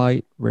 Green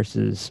Light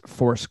versus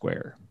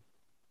Foursquare.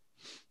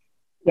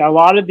 Yeah, a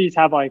lot of these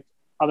have like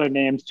other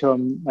names to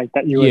them, like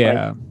that you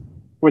would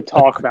would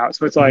talk about.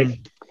 So it's like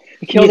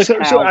Kill the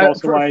Cow is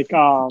also like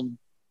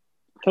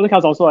Kill the Cow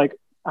is also like,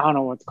 I don't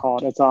know what it's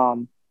called. It's I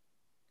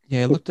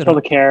looked it Kill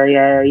up. the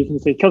Carrier. You can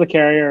say Kill the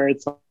Carrier.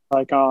 It's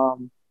like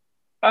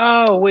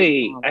Oh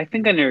wait, I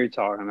think I know what you're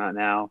talking about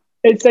now.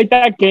 It's like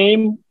that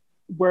game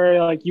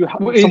where like you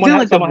Isn't it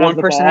like the one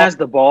person has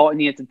the ball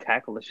and you have to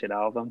tackle the shit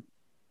out of them?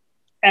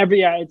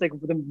 It's like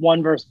the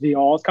one versus the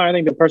all kind of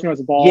thing. The person who has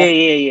the ball, Yeah. I know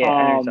what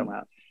you're talking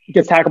about.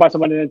 Gets tackled by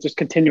someone and it's just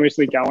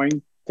continuously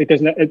going.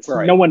 It's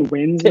like no one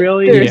wins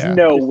really. There's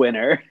no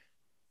winner.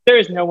 There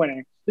is no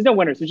winning. There's no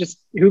winners. It's just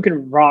who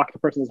can rock the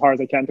person as hard as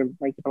they can to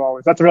make the ball.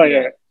 That's really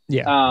it.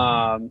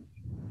 Yeah.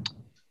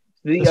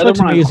 The other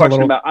one I'm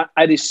questioning about,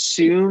 I'd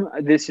assume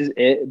this is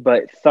it,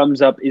 but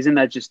Thumbs Up, isn't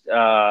that just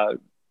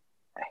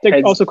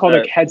they also called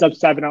like Heads Up,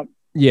 7 Up.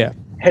 Yeah.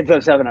 Heads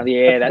Up, 7 Up.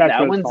 Yeah,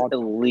 that one's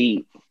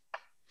elite.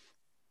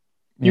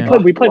 We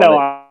played that a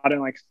lot in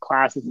like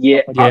classes.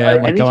 Yeah.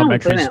 Like anytime we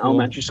played in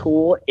elementary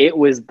school, it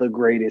was the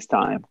greatest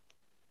time.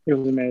 It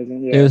was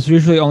amazing. Yeah. It was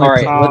usually only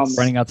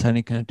running outside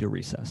and couldn't do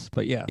recess,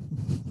 but yeah.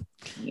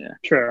 Yeah.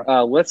 True.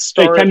 Let's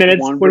start 10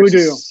 minutes. What do we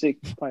do?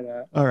 Play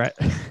that. All right.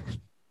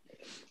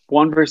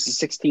 1 versus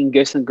 16,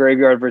 Ghost in the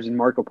Graveyard versus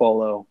Marco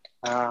Polo.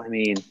 I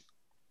mean,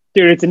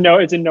 dude, it's a no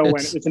win. It's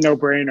a no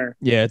brainer.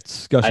 Yeah,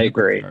 it's Ghost in the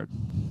Graveyard.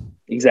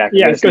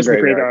 Exactly. Yeah, it's Ghost in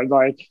the Graveyard.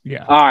 Like,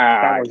 yeah. All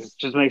right.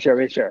 Just make sure.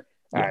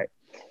 All right.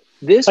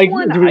 This like,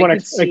 one, do we want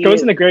to like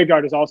Ghost in the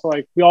Graveyard is also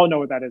like we all know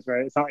what that is,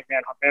 right? It's not like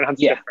Manhunt. Manhunt's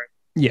different.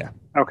 Yeah.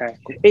 Okay.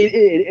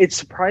 It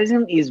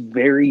surprisingly is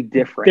very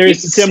different.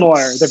 It's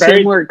similar. They're very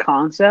similar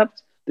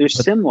concept. They're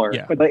similar,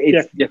 but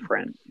it's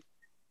different.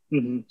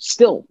 Mm-hmm.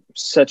 Still,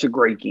 such a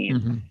great game.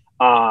 Mm-hmm.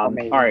 All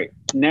right.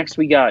 Next,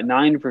 we got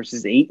 9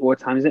 versus 8. What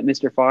Time Is It,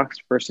 Mr. Fox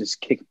versus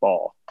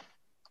Kickball?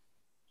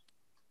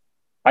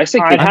 I say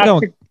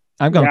Kickball.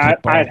 I'm going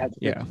Kickball.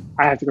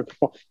 I have to go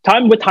Kickball.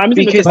 Time Is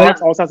It, Mr.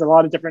 Fox also has a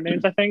lot of different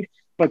names, I think,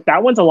 but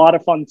that one's a lot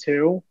of fun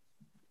too.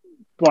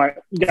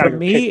 But for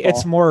me,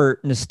 it's more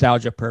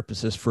nostalgia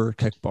purposes for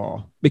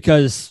Kickball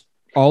because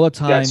all the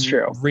time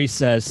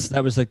recess,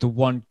 that was like the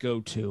one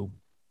go-to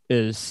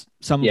is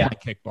someone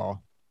playing Kickball.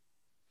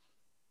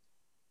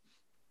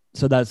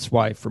 So that's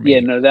why for me.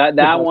 Yeah, no,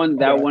 that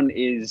one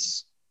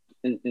is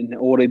an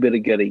oldie bit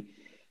of goodie.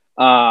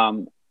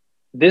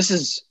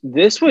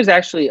 This was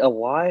actually a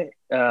lot.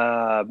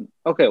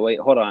 Okay, wait,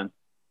 hold on.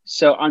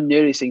 So I'm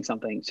noticing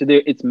something. So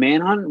it's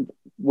Manhunt,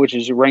 which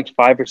is ranked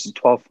 5 versus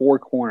 12, 4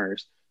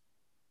 corners.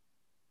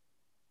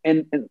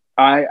 And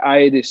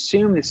I'd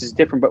assume this is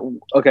different,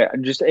 but okay,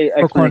 just an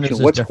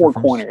explanation. What's 4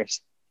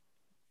 corners?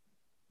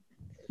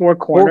 4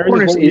 corners. 4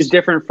 corners is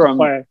different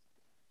from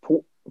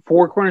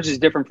 4 corners is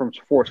different from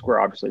Foursquare,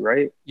 obviously,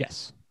 right?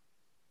 Yes.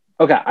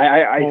 Okay,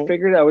 I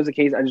figured that was the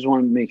case. I just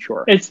wanted to make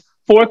sure. It's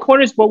 4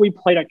 corners. What we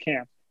played at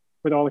camp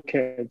with all the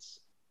kids.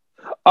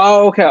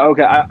 Oh,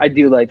 okay. I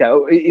do like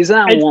that. Isn't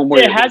that one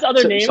where it has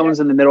other names? Someone's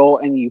in the middle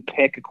and you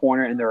pick a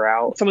corner and they're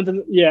out. Someone's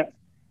in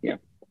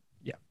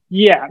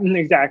yeah,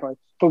 exactly.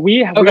 But we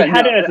had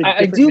it as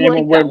a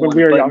different name when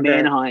we were younger.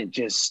 Manhunt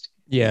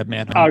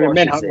Manhunt. Oh,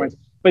 Manhunt wins.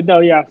 But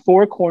no,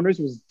 4 corners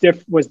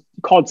was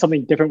called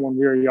something different when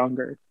we were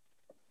younger.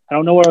 I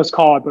don't know what it was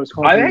called, but it was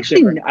called.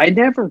 I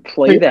never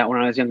played that when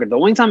I was younger. The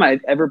only time I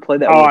ever played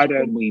that was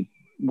when we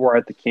were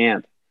at the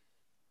camp.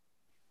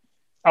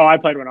 Oh, I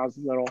played when I was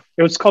little.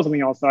 It was called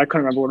something else. I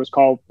couldn't remember what it was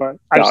called, but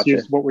I just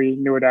used what we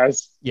knew it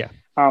as. Yeah.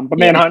 But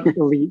Manhunt,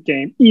 elite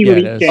game.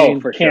 Elite game. Oh,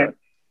 for sure.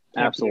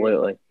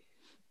 Absolutely.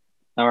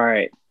 All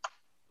right.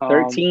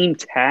 13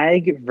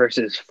 Tag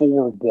versus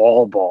 4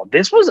 Wall Ball.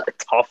 This was a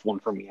tough one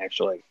for me,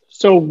 actually.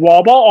 So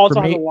Wall Ball also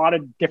has a lot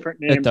of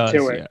different names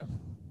to it. Yeah.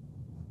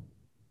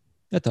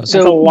 It does.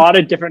 So a lot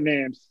of different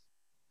names.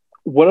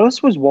 What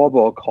else was Wall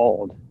Ball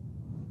called?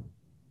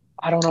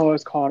 I don't know what it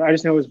was called. I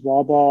just know it was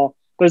Wall Ball.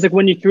 But it's like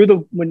when you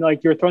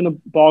were throwing the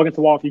ball against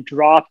the wall, if you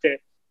dropped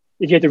it,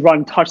 if you had to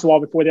run, touch the wall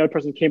before the other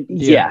person came.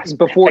 Yes,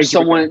 before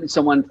someone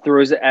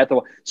throws it at the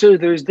wall. So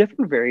there's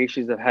different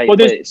variations of how you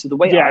play it. So the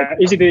way I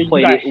played it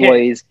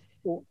was,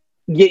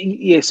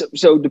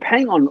 So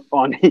depending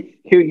on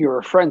who you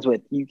were friends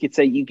with, you could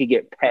say you could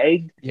get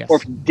pegged, or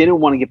if you didn't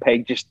want to get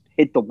pegged, just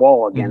hit the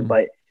wall again.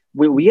 But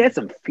we had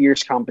some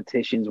fierce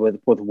competitions with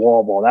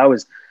wall ball. That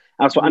was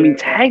I mean,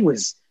 tag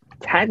was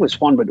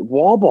fun, but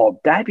wall ball,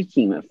 that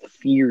became a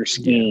fierce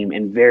game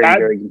and very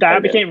competitive.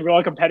 That became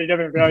really competitive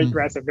and very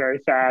aggressive very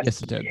fast.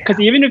 Yes, it did. Because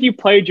even if you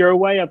played your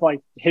way of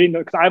like hitting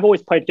because I've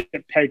always played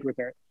get pegged with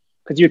it.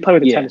 Because you play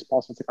with a tennis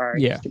ball, so it's like, all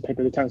right, just get pegged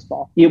with a tennis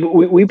ball. Yeah, but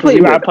we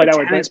played with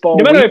a tennis ball.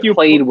 No matter if you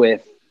played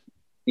with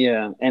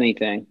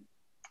anything.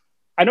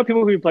 I know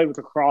people who played with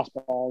lacrosse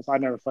balls. I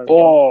never played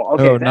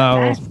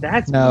with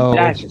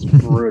that's just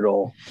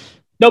brutal.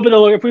 No, but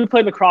if we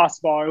played lacrosse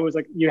ball, it was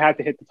like you had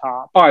to hit the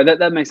top. All right,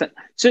 that makes sense.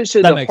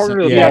 So the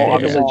harder the ball,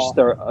 obviously, just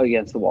throw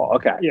against the wall.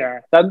 Okay,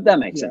 that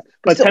makes sense.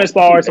 But still, tennis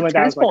ball or something like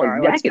that, was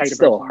like, that could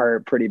still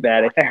hurt pretty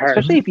bad,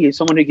 especially if you're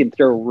someone who can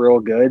throw real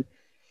good.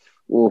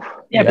 Oof.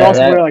 Yeah, but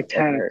also we were like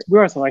 10. We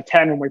were also like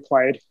 10 when we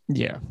played.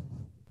 Yeah.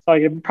 So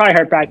like, it probably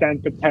hurt back then,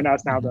 but 10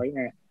 us now, but like,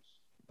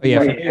 I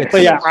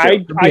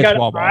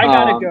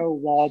gotta go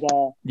wall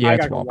ball. Yeah,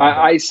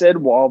 I said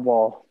wall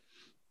ball.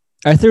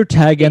 I threw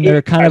tag in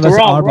there kind of as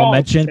an honorable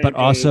mention, but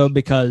also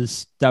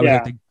because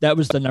that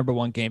was the number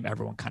one game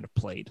everyone kind of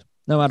played,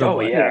 no matter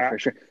what. Oh yeah, for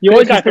sure. You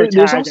always got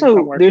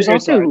there's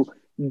also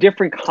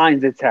different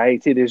kinds of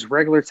tag too. There's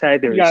regular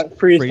tag. There's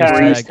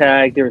freeze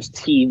tag. There's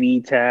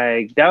TV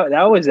tag.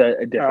 That was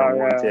a different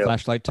one too.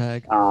 Flashlight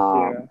tag.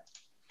 What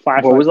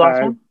was the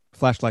last one?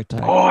 Flashlight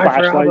tag. Oh, I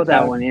forgot about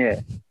that one.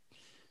 Yeah,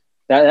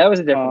 that was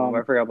a different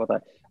one. I forgot about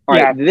that. All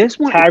right, this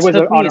one tag was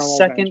took me a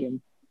second.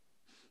 Mention.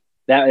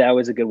 That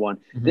was a good one.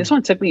 This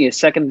one took me a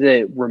second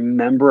to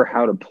remember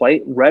how to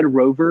play. Red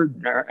Rover,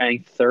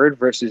 ranked third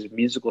versus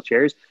musical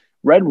chairs.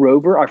 Red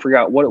Rover, I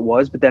forgot what it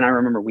was, but then I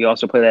remember we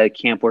also played that at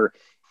camp where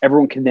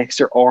everyone connects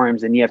their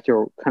arms and you have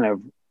to kind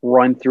of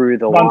run through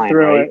the line.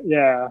 It,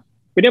 yeah.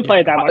 We didn't play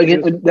it that much.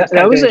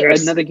 That was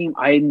another game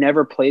I had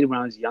never played when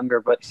I was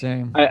younger, but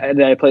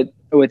I played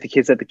with the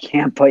kids at the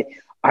camp. But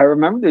I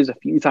remember there's a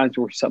few times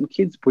where some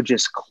kids would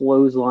just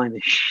clothesline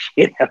the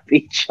shit out of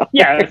each other.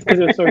 Yeah, that's because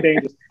it was so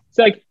dangerous. It's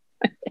like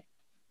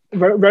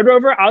Red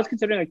Rover, I was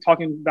considering like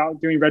talking about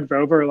doing Red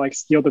Rover, like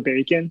Steal the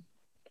Bacon.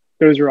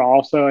 Those were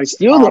also like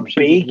Steal the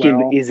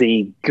Bacon is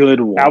a good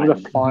one. That was a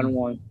fun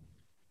one.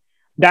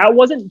 That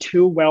wasn't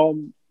too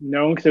well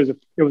known because it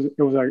was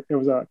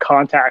a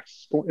contact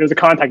sport. It was a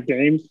contact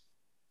game,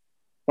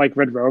 like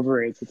Red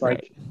Rover is. It's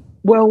like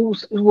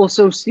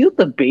so Steal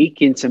the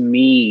Bacon to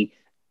me,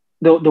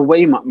 the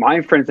way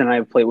my friends and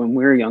I played when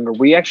we were younger,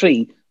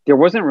 there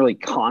wasn't really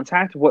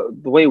contact.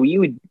 The way we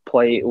would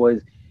play it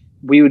was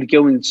we would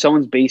go in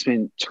someone's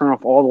basement, turn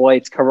off all the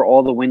lights, cover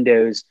all the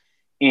windows,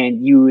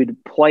 and you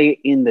would play it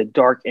in the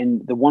dark,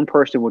 and the one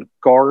person would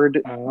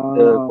guard the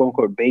quote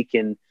unquote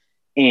bacon,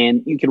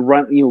 and you could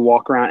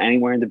walk around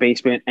anywhere in the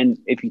basement, and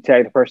if you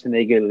tag the person,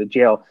 they go to the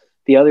jail.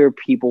 The other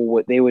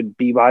people they would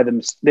be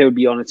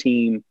on a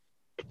team,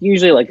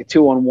 usually like a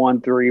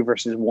 2-on-1, 3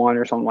 versus 1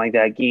 or something like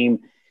that game,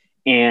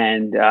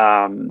 and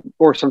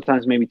or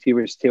sometimes maybe 2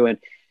 versus 2, and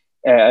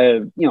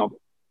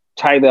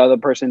tag the other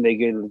person, they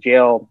go to the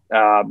jail.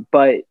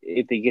 But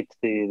if they get to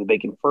the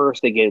bacon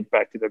first, they get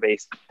back to their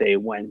base, they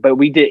win. But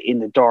we did it in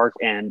the dark,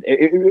 and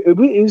it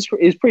was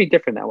pretty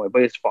different that way,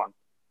 but it's fun.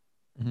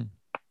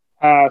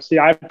 See,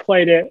 I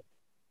played it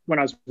when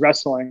I was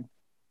wrestling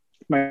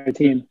my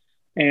team,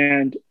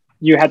 and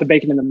you had the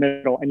bacon in the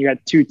middle, and you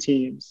had 2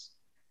 teams,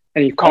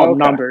 and you called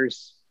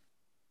numbers,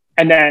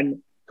 and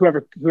then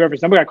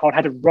whoever's number got called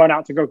had to run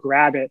out to go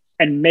grab it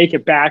and make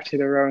it back to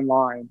their own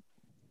line.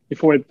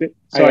 So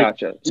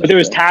there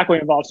was tackling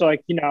involved. So they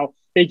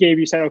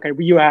said, okay,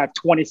 you have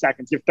 20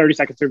 seconds. You have 30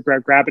 seconds to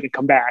grab it and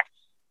come back.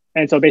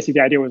 And so basically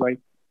the idea was like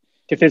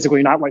to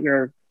physically not let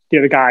the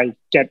other guy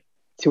get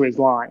to his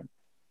line.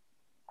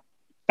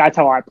 That's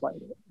how I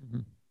played it.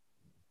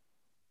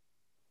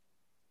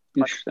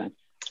 Interesting.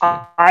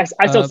 I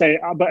still say,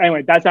 but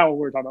anyway, that's not what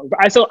we're talking about. But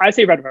I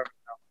say Red Rover.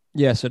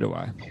 Yeah, so do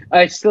I.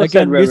 I still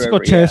said Red musical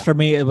Rover, chairs for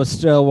me. It was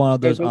still one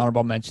of those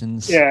honorable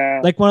mentions.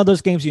 Yeah, like one of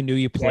those games you knew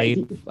you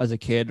played as a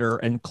kid or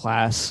in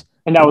class,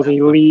 and that was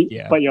elite.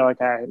 Yeah. But you're like,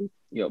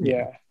 yeah.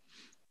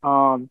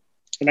 The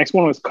next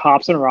one was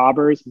Cops and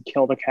Robbers and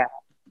Kill the Cat.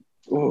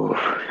 Ooh,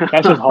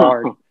 that's just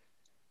hard.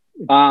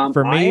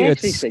 For me,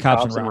 it's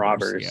Cops and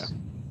Robbers. Yeah.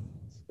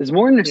 It's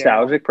more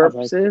nostalgic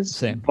purposes.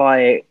 Same.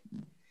 But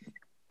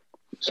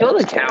Kill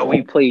the Cat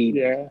we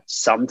played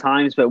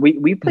sometimes, but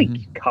we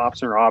played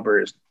Cops and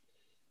Robbers.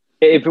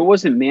 If it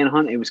wasn't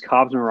Manhunt, it was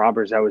Cops and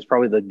Robbers. That was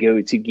probably the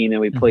go-to game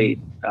that we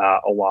played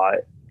a lot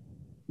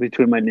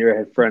between my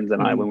neighborhood friends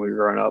and I when we were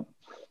growing up.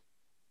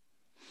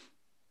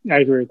 I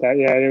agree with that.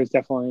 Yeah, it was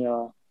definitely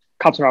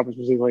Cops and Robbers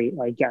was really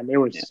again. It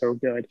was so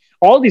good.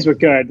 All of these were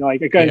good.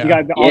 Like again, you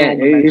got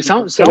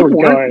some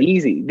weren't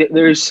easy.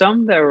 There's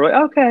some that were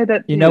like, okay,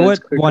 that you know what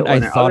one I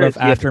thought of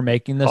after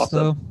making this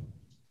though.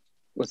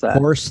 What's that?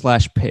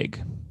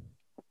 Horse/pig.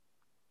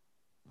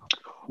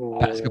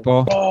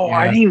 Basketball. Oh, Yeah.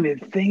 I didn't even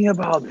think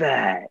about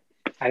that.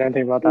 I didn't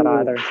think about that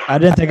either. I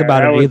didn't think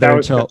about it either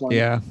until We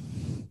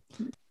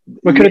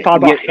could have thought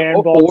about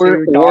handball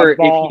or too,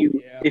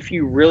 dodgeball. if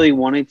you really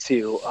wanted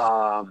to,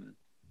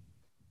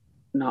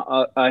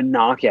 a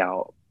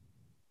knockout.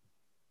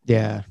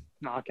 Yeah.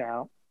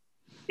 Knockout.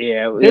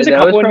 Yeah, there's a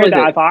couple in here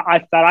that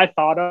I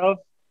thought of.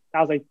 I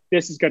was like,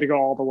 this is going to go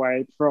all the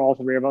way for all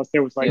three of us.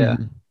 There was like,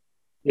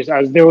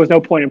 there was no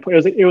point in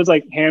it was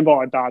like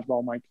handball and dodgeball.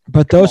 I'm like,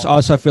 but those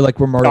also I feel like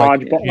were more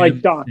dodgeball,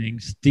 like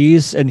things.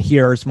 These and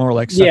here is more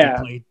like stuff you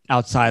play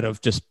outside of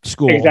just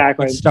school.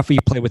 Exactly, it's stuff you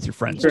play with your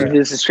friends. True.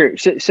 This is true.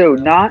 So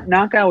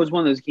knockout was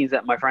one of those games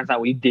that my friends and I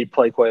we did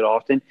play quite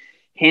often.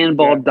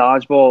 Handball,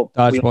 dodgeball,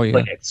 we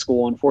play at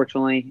school.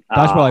 Unfortunately,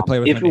 dodgeball I play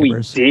with if my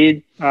neighbors. We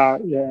did,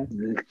 that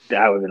would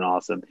have been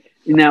awesome.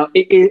 Now,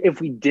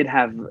 if we did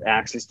have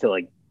access to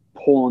like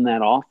pulling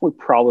that off, we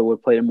probably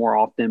would play it more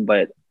often,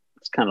 but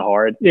it's kind of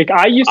hard. Like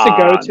I used to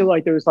go to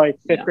like there was like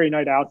fifth grade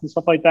night outs and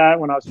stuff like that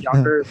when I was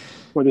younger,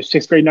 where there's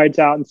sixth grade nights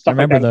out and stuff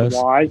like that. Those.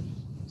 Why?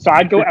 So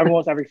I'd go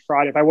almost every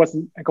Friday if I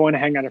wasn't going to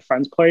hang at a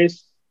friend's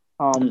place.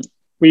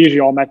 We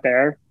usually all met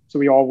there, so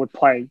we all would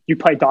play. You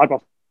play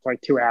dodgeball for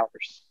like 2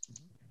 hours.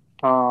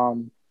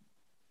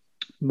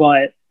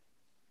 But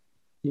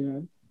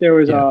there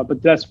was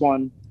but that's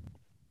one.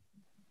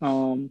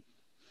 Trying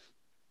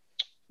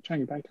to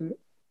get back to it.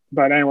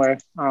 But anyway,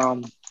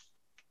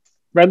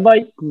 red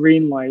light,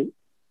 green light,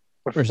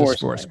 versus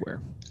Foursquare.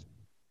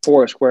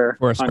 Foursquare,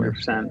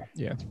 100%.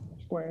 Yeah.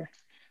 Square.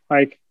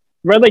 Like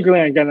red light, green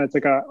light, again, that's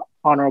like a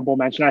honorable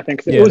mention, I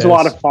think. It was a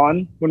lot of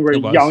fun when we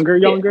were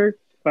younger.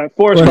 But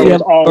Foursquare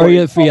was always...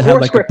 if you had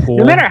like a pool.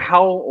 No matter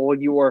how old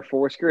you were,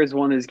 Foursquare is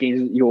one of those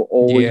games you'll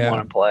always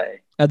want to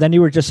play. And then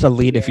you were just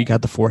elite if you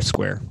got the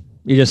Foursquare.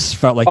 You just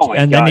felt like...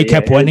 then you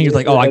kept winning. You're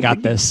like, oh, I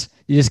got this.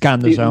 You just got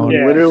in the zone.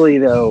 Literally,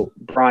 though,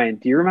 Brian,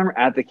 do you remember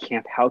at the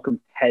camp how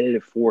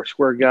competitive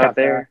Foursquare got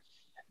there?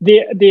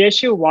 The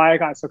issue why I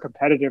got so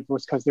competitive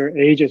was because their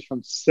age is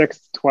from 6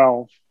 to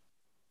 12.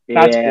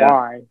 That's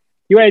why.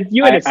 You had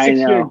a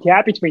 6-year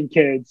gap between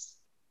kids.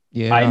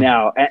 Yeah, I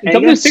know. And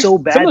it was so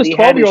bad. Some of those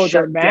 12-year-olds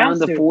are down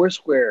the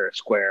Foursquare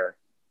square.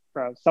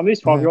 Bro, some of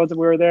these 12-year-olds that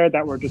we were there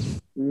that were just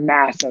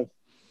massive.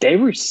 They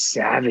were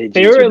savage.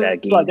 They were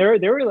that game. But they were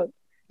like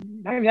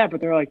not even that, but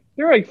they were like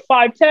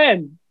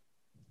 5'10".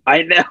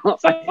 I know.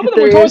 Some of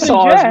them were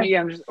taller than me.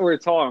 I'm just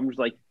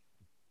like,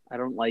 I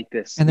don't like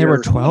this. And they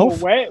were 12.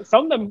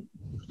 Some of them,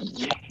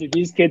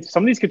 dude,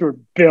 some of these kids were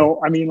built.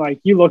 I mean, like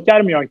you looked at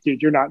them, you're like,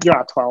 dude, you're not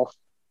 12.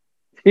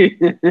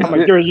 I'm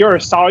like, you're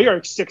a solid. You're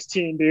like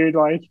 16, dude.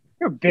 Like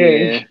you're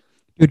big. Yeah.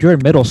 Dude, you're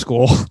in middle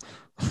school.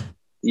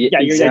 Yeah,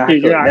 exactly.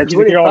 You're not. That's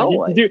what it felt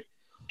like. Dude,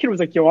 kid was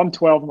like, yo, I'm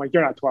 12. I'm like,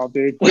 you're not 12,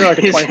 dude. You're like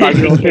a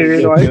 25-year-old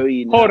dude. Like,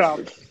 hold up.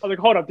 I was like,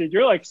 hold up, dude.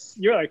 You're like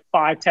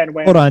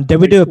 5'10". Hold on.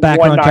 Did we do a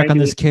background check on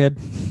this kid?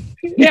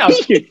 Yeah,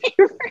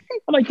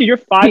 I'm like, dude, you're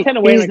 5'10"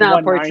 away. He's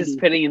not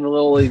participating in the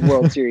Little League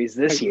World Series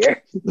this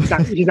year.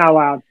 He's not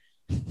allowed.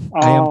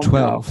 I am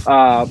 12.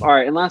 All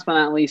right, and last but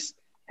not least,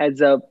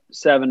 Heads Up,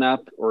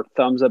 7-Up, or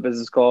Thumbs Up as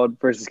it's called,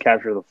 versus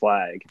Capture the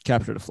Flag.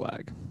 Capture the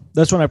Flag.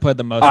 That's when I played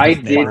the most. I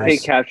did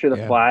pick Capture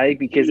the Flag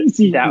because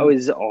that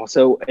was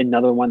also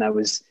another one that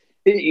was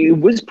it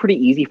was pretty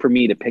easy for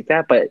me to pick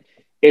that. But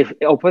if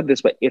I'll put it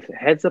this way, if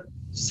Heads Up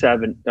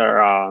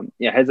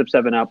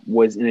 7-Up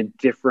was in a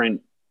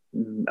different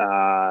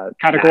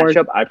category,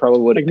 matchup, I probably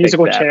would have like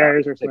musical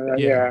chairs or something.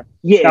 Yeah,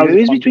 if it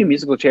was between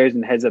musical chairs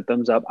and Heads Up,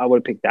 Thumbs Up, I would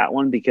have picked that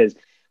one because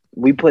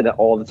we played that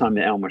all the time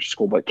in elementary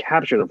school. But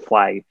Capture the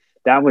Flag,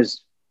 that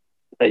was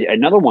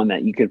another one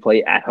that you could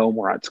play at home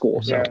or at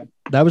school. So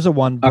that was the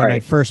one when I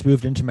first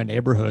moved into my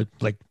neighborhood.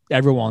 Like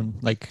everyone,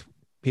 like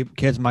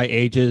kids my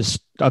ages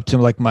up to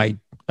like my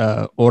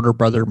older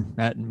brother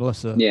Matt and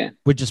Melissa,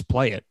 would just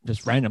play it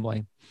just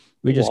randomly.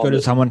 We just go to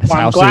someone's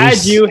house. I'm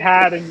glad you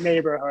had a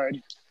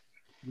neighborhood.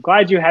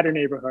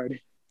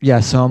 Yeah,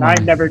 so I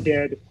never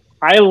did.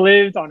 I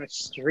lived on a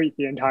street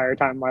the entire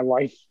time of my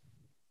life.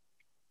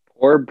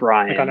 Or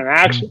Brian. Like on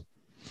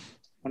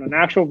an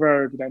actual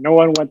road that no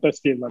one went the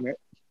speed limit.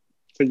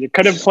 So you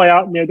couldn't play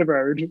out near the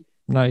road.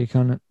 No, you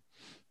couldn't.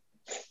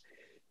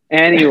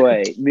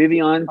 Anyway,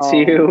 moving on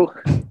to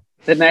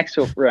the next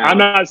round. I'm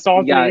not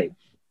salty.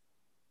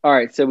 All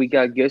right, so we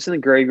got Ghost in the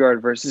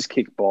Graveyard versus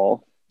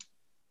Kickball.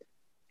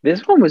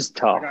 This one was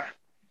tough.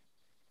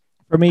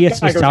 For me,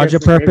 it's nostalgia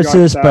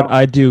purposes, but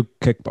I do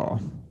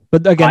Kickball.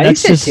 But again,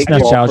 that's just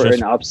nostalgia. For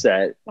an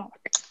upset.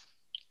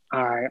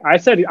 All right, I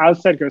said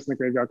Ghost in the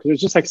Graveyard because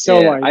it's just like so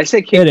like. I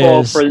said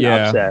Kickball for an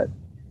upset.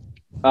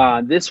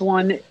 This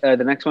one, the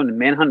next one,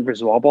 Manhunt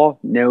versus Wall Ball.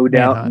 No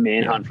doubt,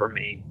 Manhunt for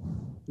me.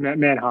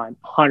 Manhunt,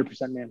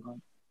 100%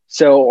 Manhunt.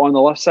 So on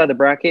the left side of the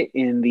bracket,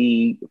 in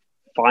the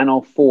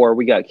final four,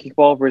 we got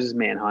Kickball versus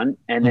Manhunt,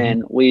 and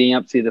then leading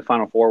up to the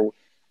final four,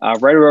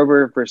 Red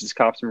Rover versus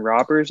Cops and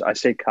Robbers. I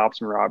say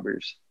Cops and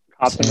Robbers.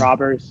 Cops and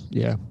Robbers.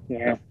 Yeah.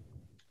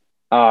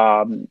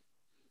 The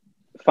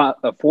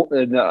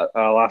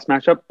last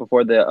matchup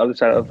before the other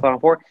side of the final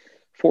four,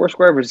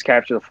 Foursquare versus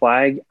Capture the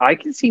Flag. I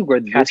can see where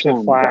this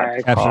one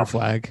Capture the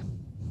Flag.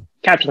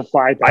 Capture the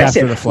flag. I Capture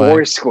said the flag.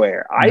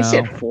 Foursquare. I No.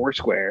 said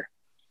Foursquare.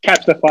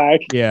 Capture the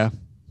flag. Yeah.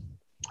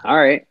 All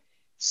right.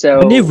 So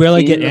When you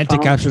really get in the into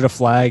final- capture the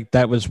flag,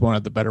 that was one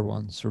of the better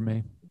ones for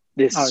me.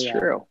 This Oh, is yeah.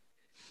 true.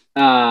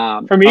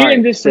 For me, all right,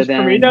 in this, so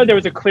for me though, there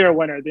was a clear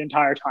winner the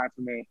entire time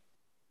for me.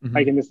 Mhm.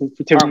 Like in this all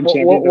team right,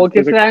 champion, we'll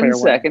get there's to a that in clear a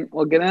winner. second.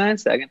 We'll get to that in a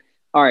second.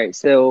 All right.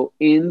 So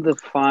in the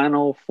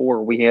final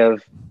four, we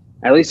have,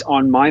 at least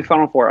on my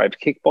final four, I have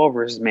kickball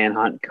versus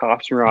manhunt,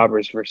 cops and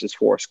robbers versus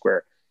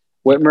Foursquare.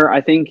 Whitmer,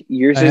 I think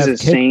yours I is have the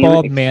same.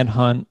 kickball,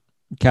 manhunt,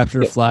 capture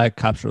the Yep. flag,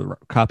 cops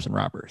and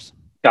robbers.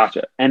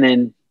 Gotcha. And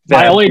then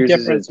My Val, only yours is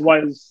difference a-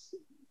 was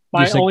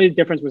Ghost in the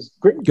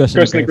Ghost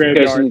in the Ghost in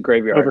Graveyard the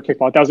Graveyard. over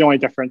kickball. That was the only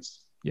difference.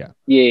 Yeah.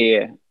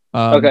 Okay.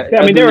 Okay.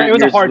 Yeah, I mean, Other than it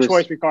was a yours hard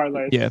choice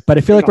regardless. Yeah, but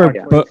I feel like It was a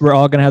hard choice. we're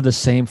all gonna have the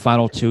same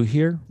final two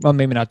here. Well,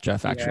 maybe not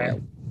Jeff actually. Yeah.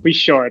 We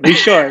should.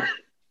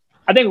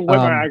 I think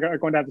Whitmer and I are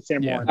going to have the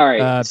same yeah. one. All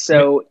right.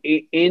 So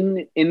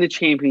in the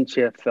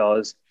championship,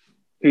 fellas,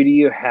 who do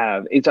you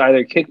have? It's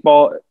either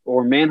kickball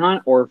or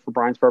manhunt, or for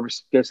Brian's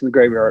purpose, Ghost in the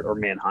Graveyard or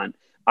manhunt.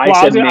 I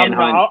said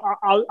manhunt.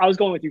 I was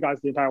going with you guys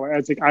the entire way. I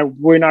was like,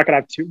 we're not going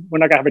to have two. We're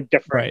not going to have a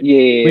different Right.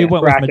 Yeah. We went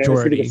with bracket. It's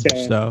gonna be majority, the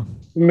same. so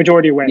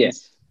majority wins. Yeah.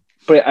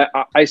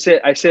 But I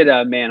said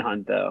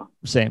manhunt though.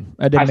 same.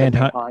 I did I said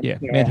manhunt. manhunt, Yeah,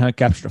 yeah. manhunt,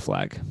 capture the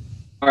flag.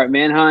 All right,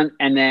 manhunt,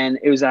 and then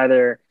it was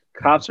either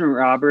cops and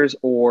robbers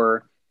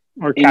or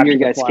Or in capture your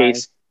the guys' flag.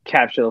 case,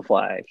 capture the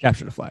flag.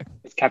 Capture the flag.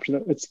 It's capture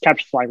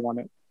the flag won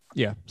it.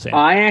 Yeah, same.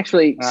 I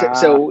actually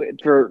so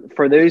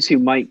for those who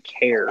might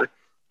care,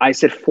 I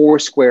said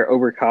Foursquare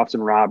over cops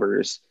and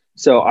robbers.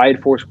 So I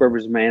had Foursquare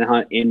versus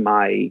manhunt in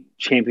my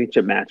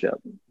championship matchup.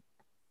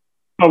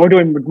 But we're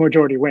doing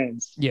majority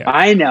wins. Yeah.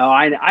 I know.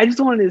 I just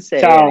wanted to say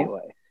it So-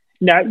 anyway.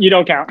 No, you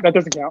don't count. That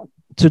doesn't count.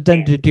 So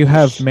then, did you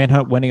have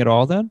manhunt winning it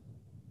all then?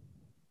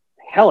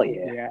 Hell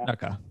yeah. Yeah.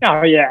 Okay.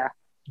 Oh yeah.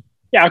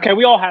 Yeah. Okay.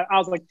 We all had. I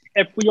was like,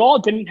 if we all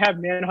didn't have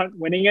Manhunt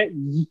winning it,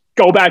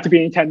 go back to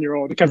being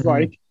 10-year-old because Mhm.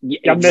 like,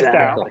 Yeah, missed out.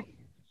 exactly.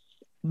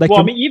 Like well,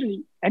 for- I mean,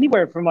 even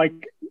anywhere from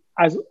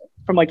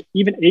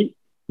even 8,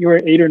 you were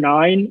 8 or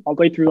 9, all the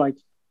way through like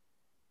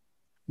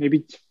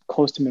maybe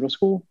close to middle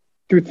school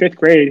through 5th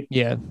grade.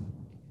 yeah,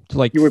 to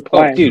like You were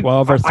playing. dude,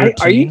 12 or 13.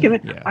 Are you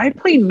kidding? Yeah. I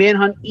played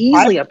manhunt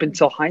easily up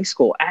until high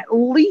school, at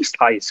least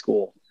high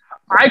school.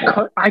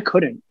 I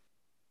couldn't.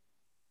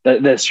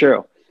 That's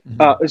true.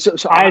 Mhm.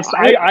 So I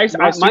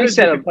my seriously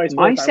setup could play sports.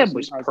 my I setup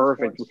was I in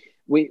perfect. sports.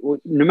 We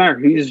no matter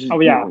whose Oh,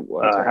 yeah.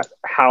 That's right.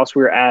 house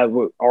we were at,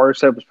 our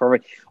setup was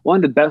perfect. One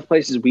of the best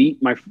places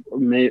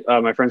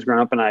my friends growing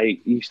up and I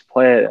used to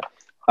play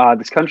at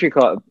this country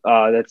club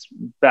that's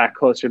back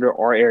closer to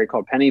our area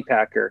called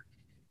Pennypacker,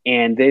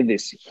 and they had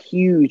this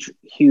huge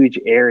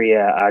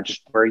area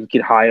just where you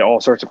could hide all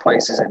sorts of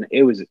places, and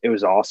it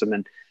was awesome.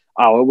 And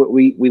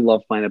we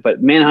love playing it.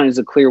 But Manhunt is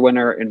a clear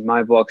winner in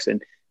my books,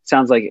 and it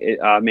sounds like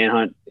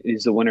Manhunt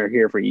is the winner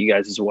here for you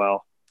guys as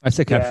well. I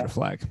say capture Yeah. the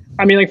flag.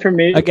 I mean, like for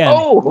me, Again,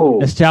 Oh,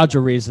 nostalgia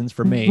reasons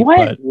for me. what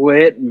But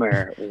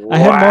Whitmer? I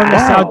had more Wow.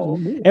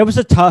 nostalgia. It was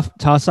a tough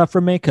toss up for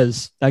me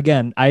because,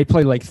 again, I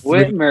played like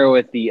 3 Whitmer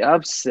with the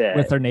upset.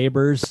 with our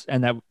neighbors,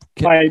 and that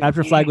Like,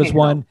 capture flag was damn.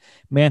 one,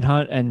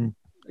 manhunt, and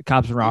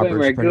cops and robbers.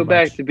 Whitmer, pretty go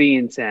back much. to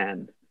being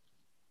 10.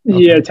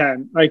 yeah, Okay.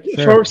 10. Like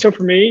Sure. so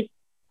for me,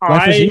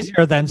 Life is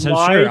easier then, so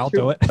my sure, I'll two-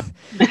 do it.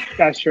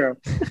 That's true.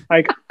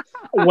 Like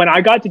when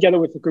I got together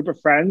with a group of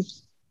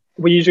friends,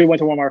 we usually went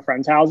to one of our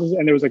friends' houses,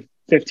 and there was like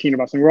 15 of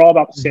us, and we're all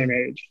about the same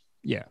age.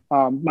 Yeah.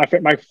 My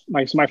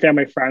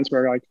family friends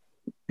were like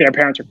their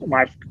parents are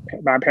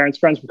my parents'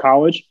 friends from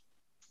college,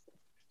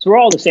 so we're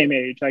all the same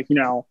age. Like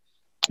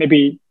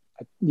maybe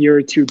a year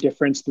or two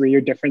difference,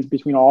 3-year difference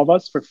between all of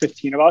us for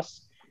 15 of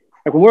us.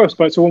 Like when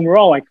we were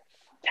all like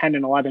 10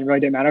 and 11, it really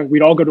didn't matter.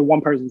 We'd all go to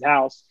one person's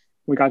house.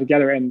 We got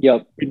together and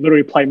Yep. we'd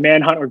literally play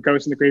Manhunt or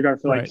Ghost in the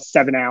Graveyard for like Right.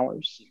 7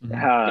 hours.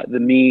 The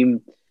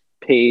meme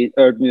page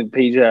or the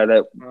page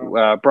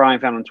that Brian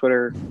found on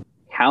Twitter.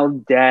 How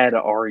dead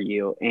are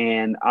you?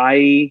 And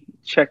I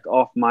checked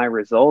off my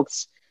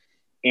results,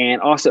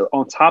 and also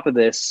on top of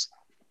this,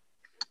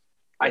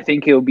 I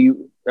think it'll be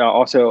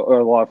also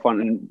a lot of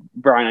fun. And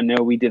Brian, I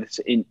know we did this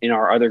in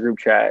our other group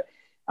chat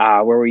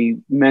where we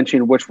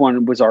mentioned which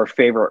one was our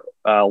favorite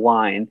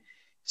line.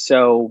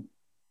 So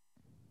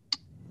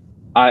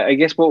I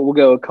guess we'll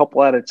go a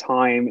couple at a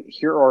time.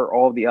 Here are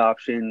all the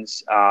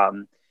options.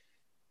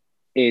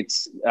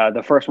 It's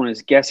the first one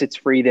is guess it's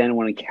free then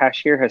when a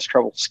cashier has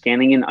trouble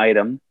scanning an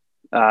item,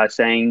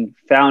 saying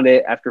found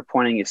it after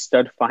pointing a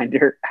stud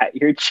finder at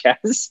your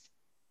chest.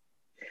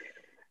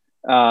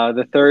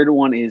 The third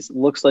one is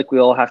looks like we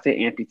all have to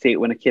amputate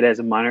when a kid has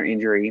a minor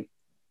injury.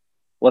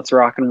 Let's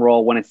rock and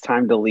roll when it's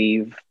time to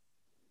leave.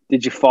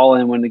 Did you fall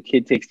in when the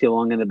kid takes too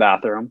long in the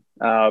bathroom?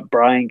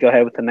 Brian, go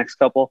ahead with the next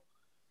couple.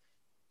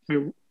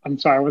 I'm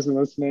sorry, I wasn't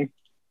listening.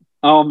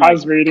 Oh my I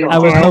was reading. I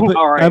was hoping-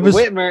 All right, I was-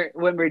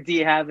 Whitmer, do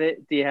you have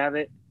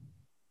it?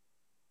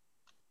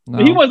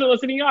 No, He wasn't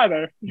listening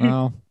either.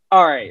 no.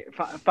 All right,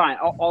 fine.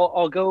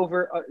 I'll go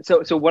over. So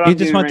what You I'm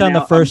just doing went right down now,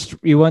 the first.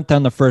 You went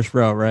down the first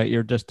row, right?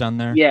 You're just done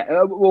there.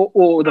 Yeah.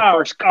 Well, the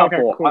first okay,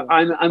 couple. cool.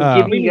 I'm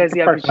giving you guys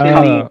the First.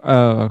 opportunity.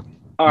 Oh.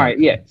 All right.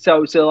 Yeah.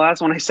 So the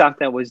last one I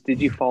stopped at was,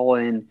 did you fall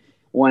in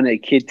when a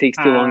kid takes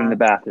too long in the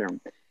bathroom?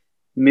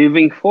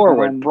 Moving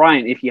forward,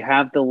 Brian, if you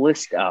have the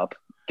list up,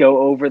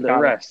 go over the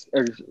rest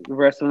or the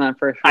rest of that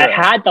first row. I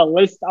had the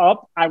list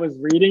up. I was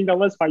reading the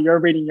list while you're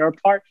reading your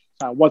part.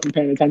 So I wasn't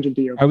paying attention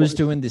to your I was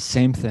doing the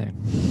same thing.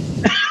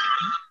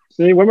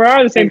 See, when we're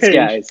on the same Thanks,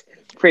 page. guys.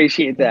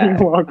 Appreciate that.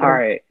 You're welcome. All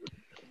right.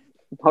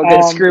 I'm going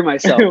to screw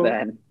myself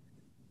then.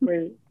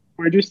 Wait,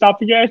 where'd you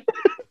stop again?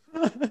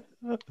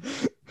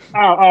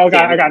 I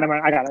got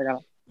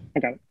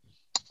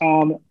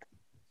it.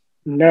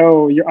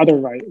 No, your other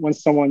right. When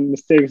someone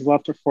mistakes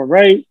left or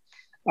right.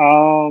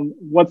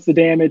 What's the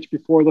damage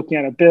before looking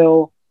at a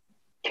bill?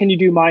 Can you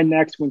do mine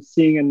next when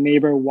seeing a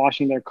neighbor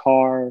washing their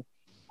car?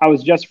 I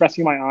was just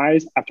resting my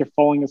eyes after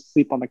falling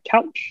asleep on the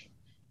couch.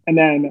 And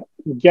then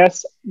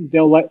guess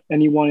they'll let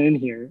anyone in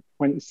here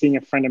when seeing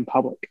a friend in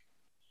public.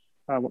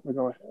 Go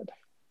ahead.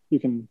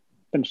 You can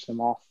finish them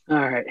off. All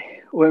right,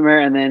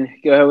 Whitmer, and then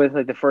go ahead with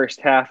like the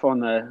first half on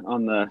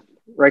the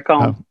right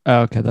column.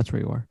 Oh, okay, that's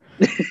where you are.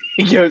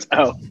 He goes,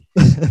 oh.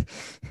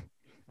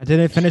 I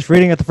didn't finish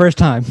reading it the first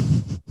time.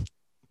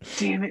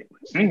 Damn it.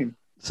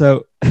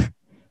 So the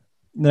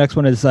next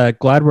one is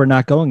glad we're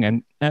not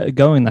going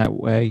that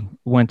way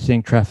when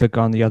seeing traffic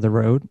on the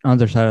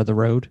other side of the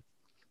road.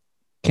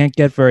 Can't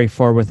get very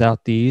far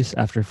without these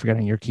after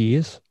forgetting your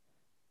keys.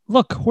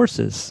 Look,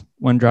 horses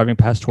when driving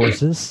past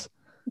horses.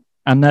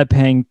 I'm not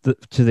paying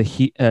to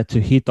heat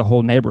the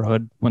whole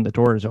neighborhood when the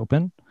door is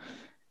open.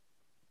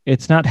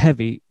 It's not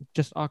heavy,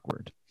 just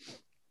awkward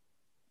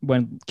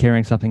when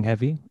carrying something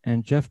heavy.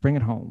 And Jeff, bring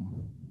it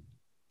home.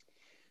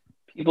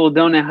 People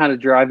don't know how to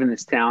drive in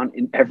this town,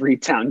 in every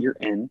town you're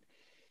in.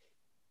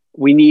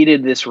 We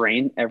needed this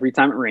rain every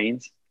time it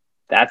rains.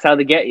 That's how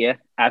they get you.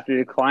 After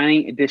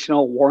declining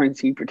additional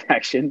warranty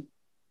protection.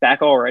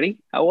 Back already?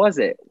 How was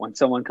it when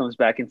someone comes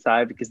back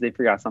inside because they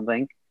forgot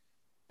something?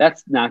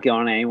 That's not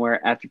going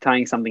anywhere after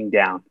tying something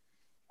down.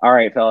 All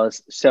right,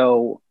 fellas.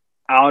 So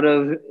out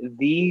of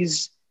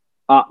these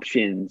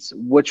options,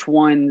 which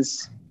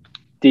ones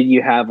did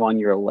you have on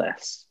your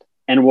list?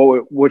 And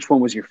which one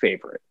was your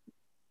favorite?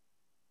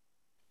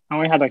 I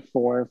only had like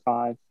 4 or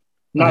 5.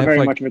 Not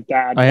very much of a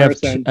dad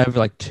person. I have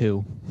like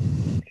 2.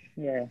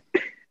 Yeah.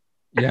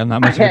 Yeah, I'm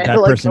not much of a dad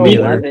like person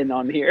either.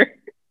 On here.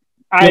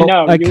 I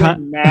know. You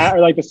and Matt are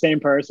like the same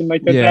person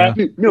like that. Yeah.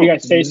 No, you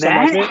guys say so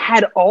much of it.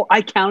 Had all.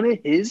 I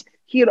counted his.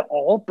 He had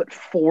all but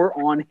 4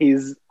 on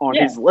his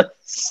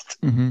list.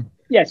 Mm-hmm.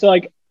 Yeah. So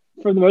like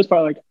for the most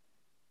part, like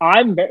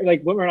I'm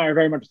like Whitmer and I are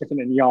very much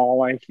different than y'all.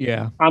 Like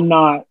I'm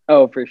not.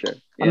 Oh, for sure.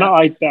 Yeah. I'm not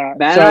like that.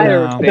 Matt and I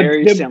are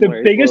very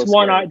similar.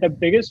 The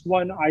biggest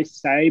one I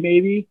say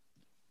maybe.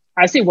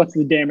 I say what's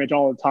the damage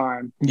all the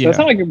time. So it's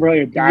not like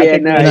really a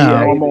dad thing.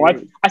 Normal.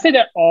 I say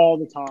that all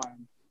the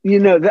time. You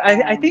know,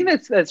 I think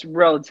that's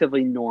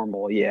relatively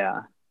normal.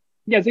 Yeah.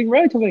 Yeah, it's like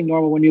relatively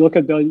normal when you look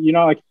at the,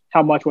 like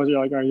how much was it?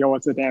 Like, yo,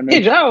 what's the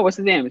damage? Yeah, what's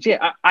the damage?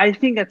 Yeah, I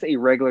think that's a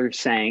regular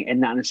saying and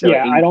not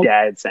necessarily a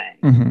dad saying.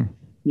 Mm-hmm.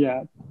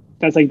 Yeah,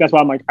 that's why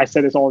I'm like I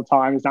say this all the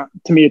time. It's not,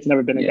 to me. It's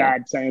never been a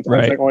dad saying. It's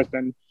always, always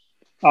been.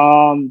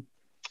 And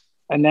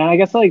then I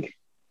guess like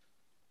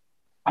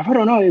I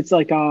don't know. It's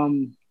like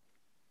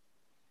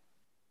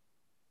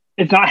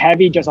it's not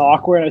heavy, just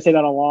awkward. I say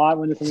that a lot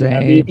when it's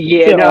heavy.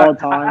 Yeah, all the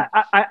time.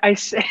 I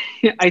say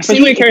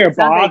when you carry a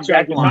box,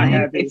 exactly it's not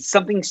heavy. It's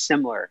something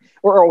similar,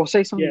 or we'll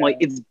say something like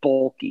it's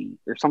bulky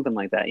or something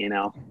like that.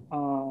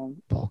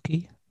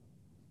 Bulky.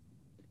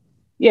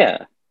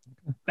 Yeah,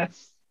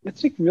 that's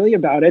like really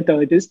about it though.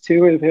 Like these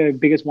 2 are the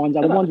biggest ones.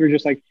 Other ones were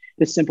just like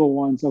the simple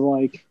ones of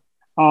like,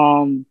 I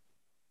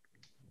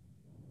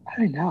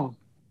don't know.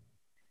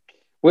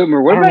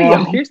 Whitmer, what about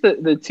you? Here's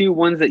the 2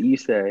 ones that you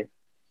say.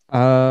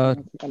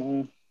 The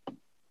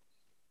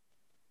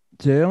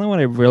only one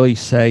I really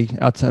say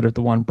outside of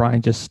the one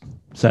Brian just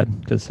said,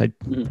 because I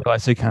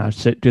realize I kind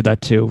of do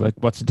that too. Like,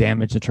 what's the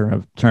damage in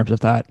terms of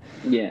that?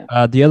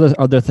 Yeah. The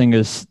other thing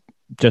is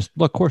just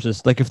look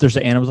horses. Like, if there's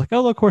an animal, like,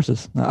 oh, look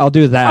horses. I'll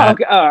do that. Oh,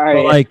 okay. All right.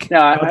 But, like,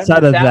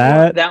 outside of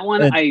that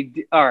one,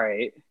 all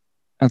right.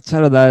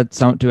 Outside of that,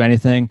 don't do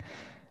anything.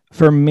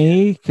 For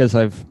me, because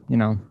I've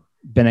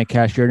been a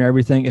cashier and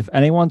everything, if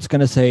anyone's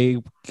gonna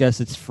say guess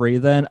it's free,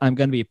 then I'm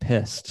gonna be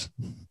pissed.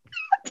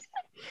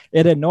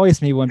 It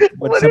annoys me when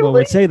someone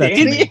would say that to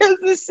me. Danny has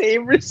the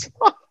same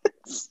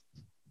response.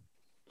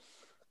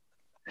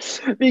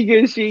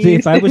 Because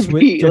if I was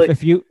with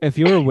if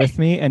you were with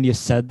me and you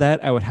said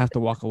that, I would have to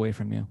walk away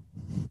from you.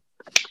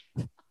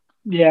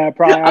 Yeah,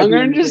 probably. I'm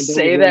gonna just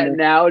say that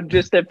now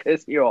just to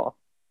piss you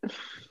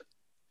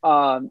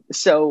off.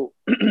 So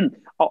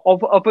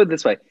I'll put it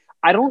this way.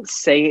 I don't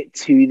say it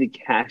to the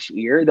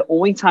cashier. The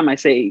only time I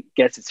say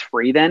guess it's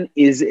free then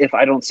is if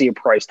I don't see a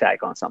price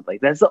tag on something.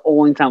 That's the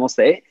only time I'll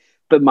say it.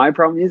 But my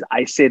problem is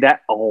I say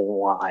that a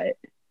lot.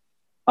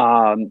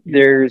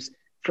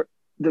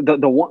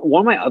 the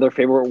one of my other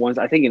favorite ones,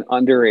 I think,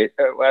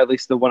 at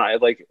least the one I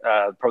like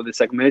probably the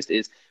second most,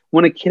 is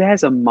when a kid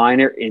has a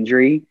minor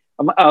injury.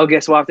 I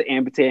guess we'll have to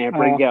amputate and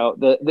bring out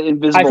the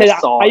invisible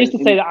saw. I used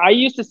to say that. I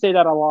used to say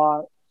that a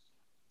lot.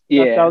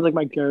 Yeah, that was like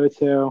my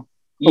go-to.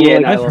 Yeah,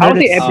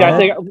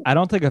 I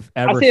don't think I've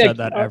ever said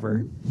that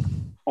ever.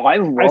 Oh, I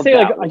love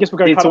that. I guess we're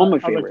gonna. It's one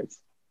of my favorites.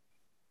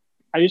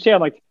 I used to say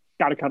I'm like,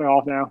 gotta cut it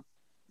off now.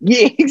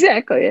 Yeah,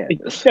 exactly. Yeah,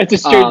 it's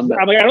just straight. I'm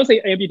like, I don't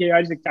say amputate.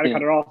 I just like, gotta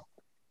cut it off.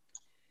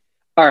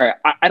 All right,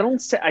 I don't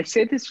say. I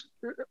say this.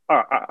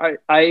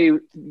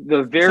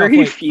 The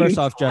very few. First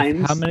off, Jeff,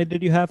 how many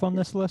did you have on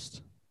this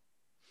list?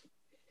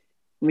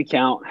 Let me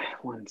count.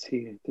 1,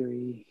 2,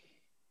 3.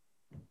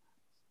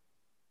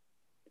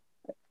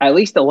 At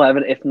least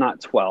 11, if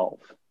not 12.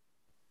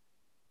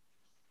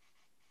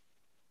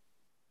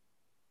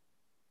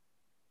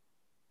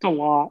 It's a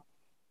lot.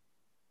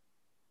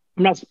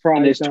 I'm not surprised.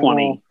 And there's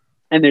 20.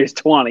 And there's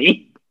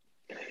 20.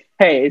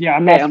 Hey, yeah,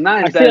 I'm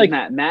not as bad as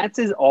Matt. Matt's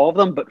is all of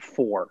them but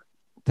 4.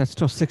 That's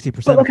still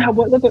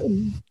 60%. But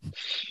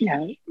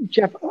yeah,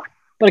 Jeff.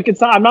 Like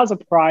it's not. I'm not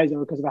surprised though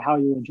because of how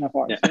you and Jeff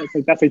are. Yeah. So it's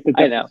like that's like the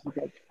difference.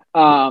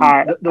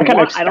 I know. The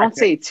one I don't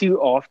say it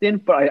too often,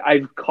 but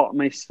I've caught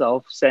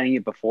myself saying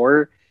it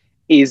before.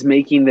 Is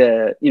making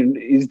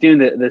is doing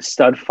the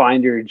stud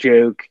finder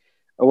joke,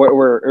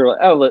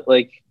 or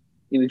like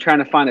trying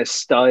to find a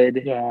stud,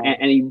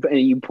 and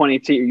you point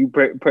it to you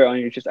put it on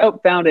your chest. Oh,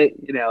 found it.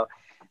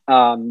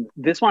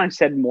 This one I've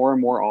said more and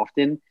more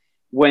often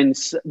when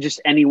just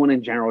anyone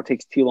in general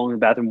takes too long in the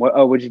bathroom.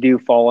 What'd you do?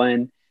 Fall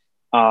in.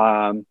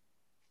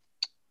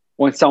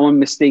 When someone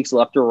mistakes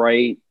left or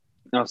right,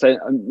 I'll say,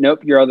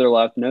 nope, your other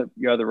left. Nope,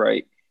 your other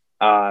right.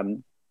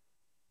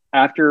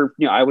 After,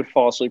 I would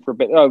fall asleep for a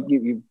bit. Oh,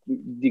 you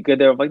good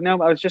there? I'm like,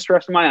 no, I was just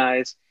resting my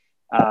eyes.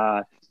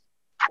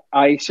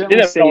 I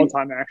certainly say all the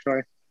time,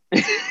 actually.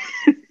 I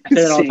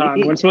say it all the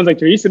time. When someone's like,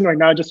 are you sitting like,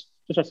 no, just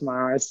resting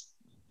my eyes.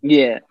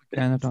 Yeah.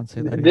 I don't say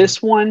that. This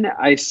one,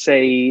 I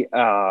say,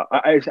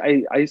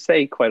 I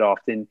say quite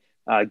often,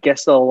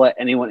 guess they'll let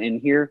anyone in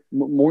here.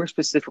 More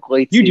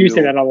specifically, you do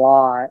say that a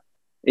lot.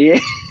 Yeah.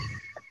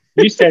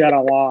 You say that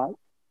a lot.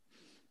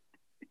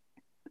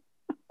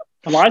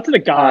 A lot to the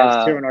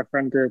guys too in our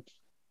friend group.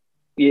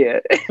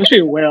 Yeah,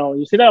 especially Will.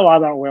 You say that a lot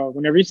about Will.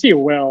 Whenever you see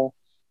Will.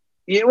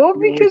 Yeah, well,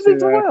 because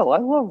it's Will. I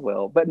love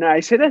Will, but no,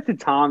 I say that to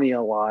Tommy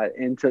a lot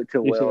and to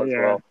Will as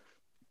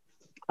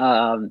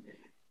well.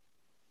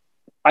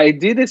 I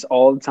do this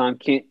all the time.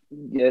 Can't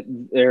get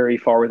very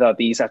far without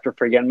these after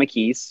forgetting my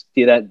keys.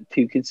 Do that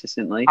too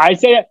consistently. I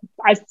say it.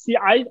 I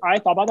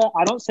thought about that.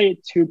 I don't say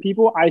it to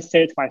people. I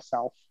say it to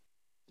myself.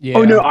 Yeah.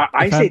 Oh no,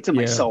 I say it to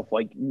myself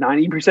like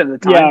 90% of the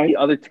time. Yeah. The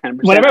other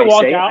 10%, whenever I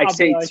walk out, I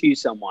say it to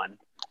someone.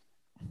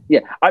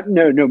 Yeah,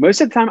 no. Most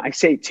of the time, I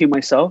say it to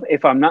myself.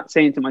 If I'm not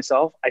saying it to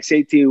myself, I say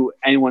it to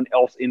anyone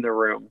else in the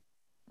room.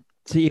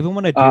 See, even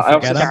when I do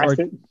forget them, or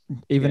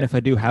even if I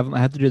do have them, I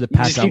have to do the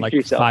pat down like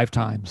 5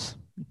 times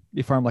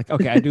before I'm like,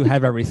 okay, I do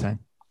have everything.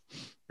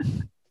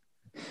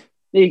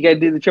 You got to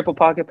do the triple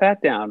pocket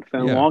pat down,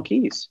 phone, wall,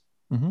 keys.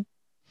 Mm-hmm.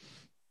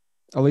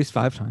 At least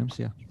 5 times,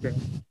 yeah.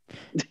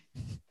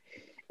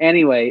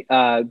 Anyway,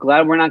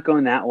 glad we're not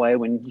going that way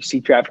when you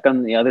see traffic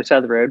on the other side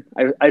of the road.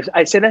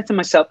 I say that to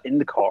myself in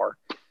the car.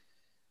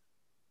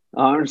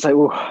 I'm just like,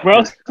 where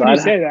else would you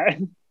say that?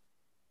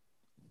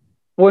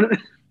 What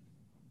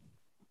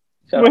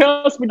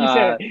else would you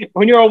say?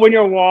 When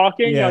you're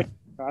walking, you're like,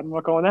 I'm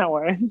not going that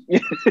way.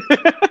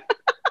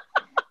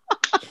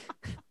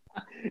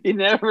 You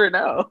never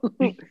know.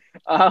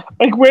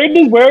 Like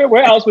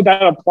where else would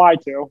that apply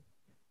to?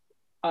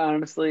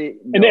 Honestly,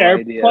 in the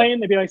airplane, idea.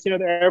 They'd be like, the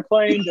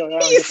airplane.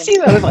 You see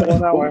that?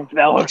 Like,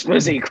 that looks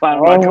busy.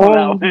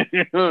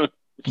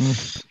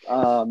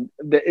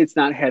 It's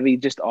not heavy,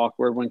 just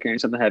awkward when carrying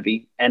something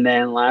heavy. And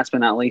then, last but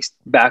not least,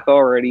 back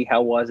already.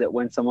 How was it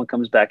when someone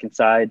comes back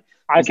inside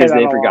because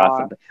they forgot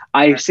something?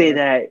 I say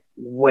that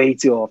way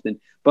too often.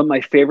 But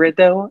my favorite,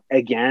 though,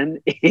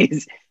 again,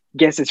 is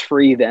guess it's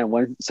free. Then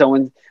when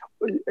someone,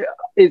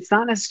 it's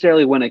not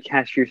necessarily when a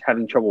cashier's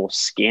having trouble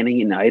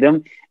scanning an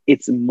item.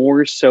 It's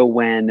more so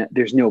when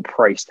there's no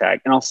price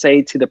tag. And I'll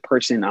say to the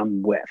person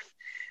I'm with.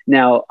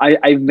 Now,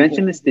 I've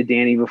mentioned this to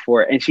Danny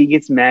before, and she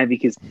gets mad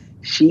because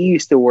she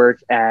used to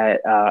work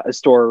at a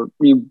store,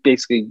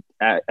 basically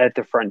at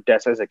the front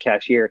desk as a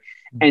cashier.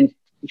 And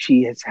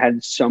she has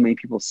had so many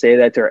people say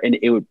that to her, and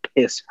it would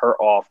piss her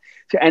off.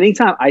 So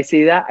anytime I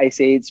say that, I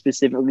say it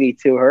specifically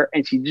to her,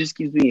 and she just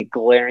gives me a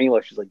glaring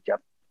look. She's like, Jeff,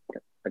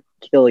 I'll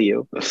kill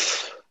you.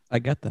 I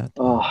get that.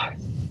 Oh,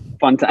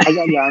 fun time.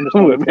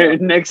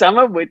 Next time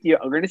I'm with you,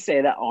 I'm going to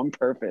say that on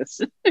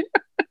purpose.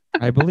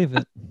 I believe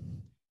it.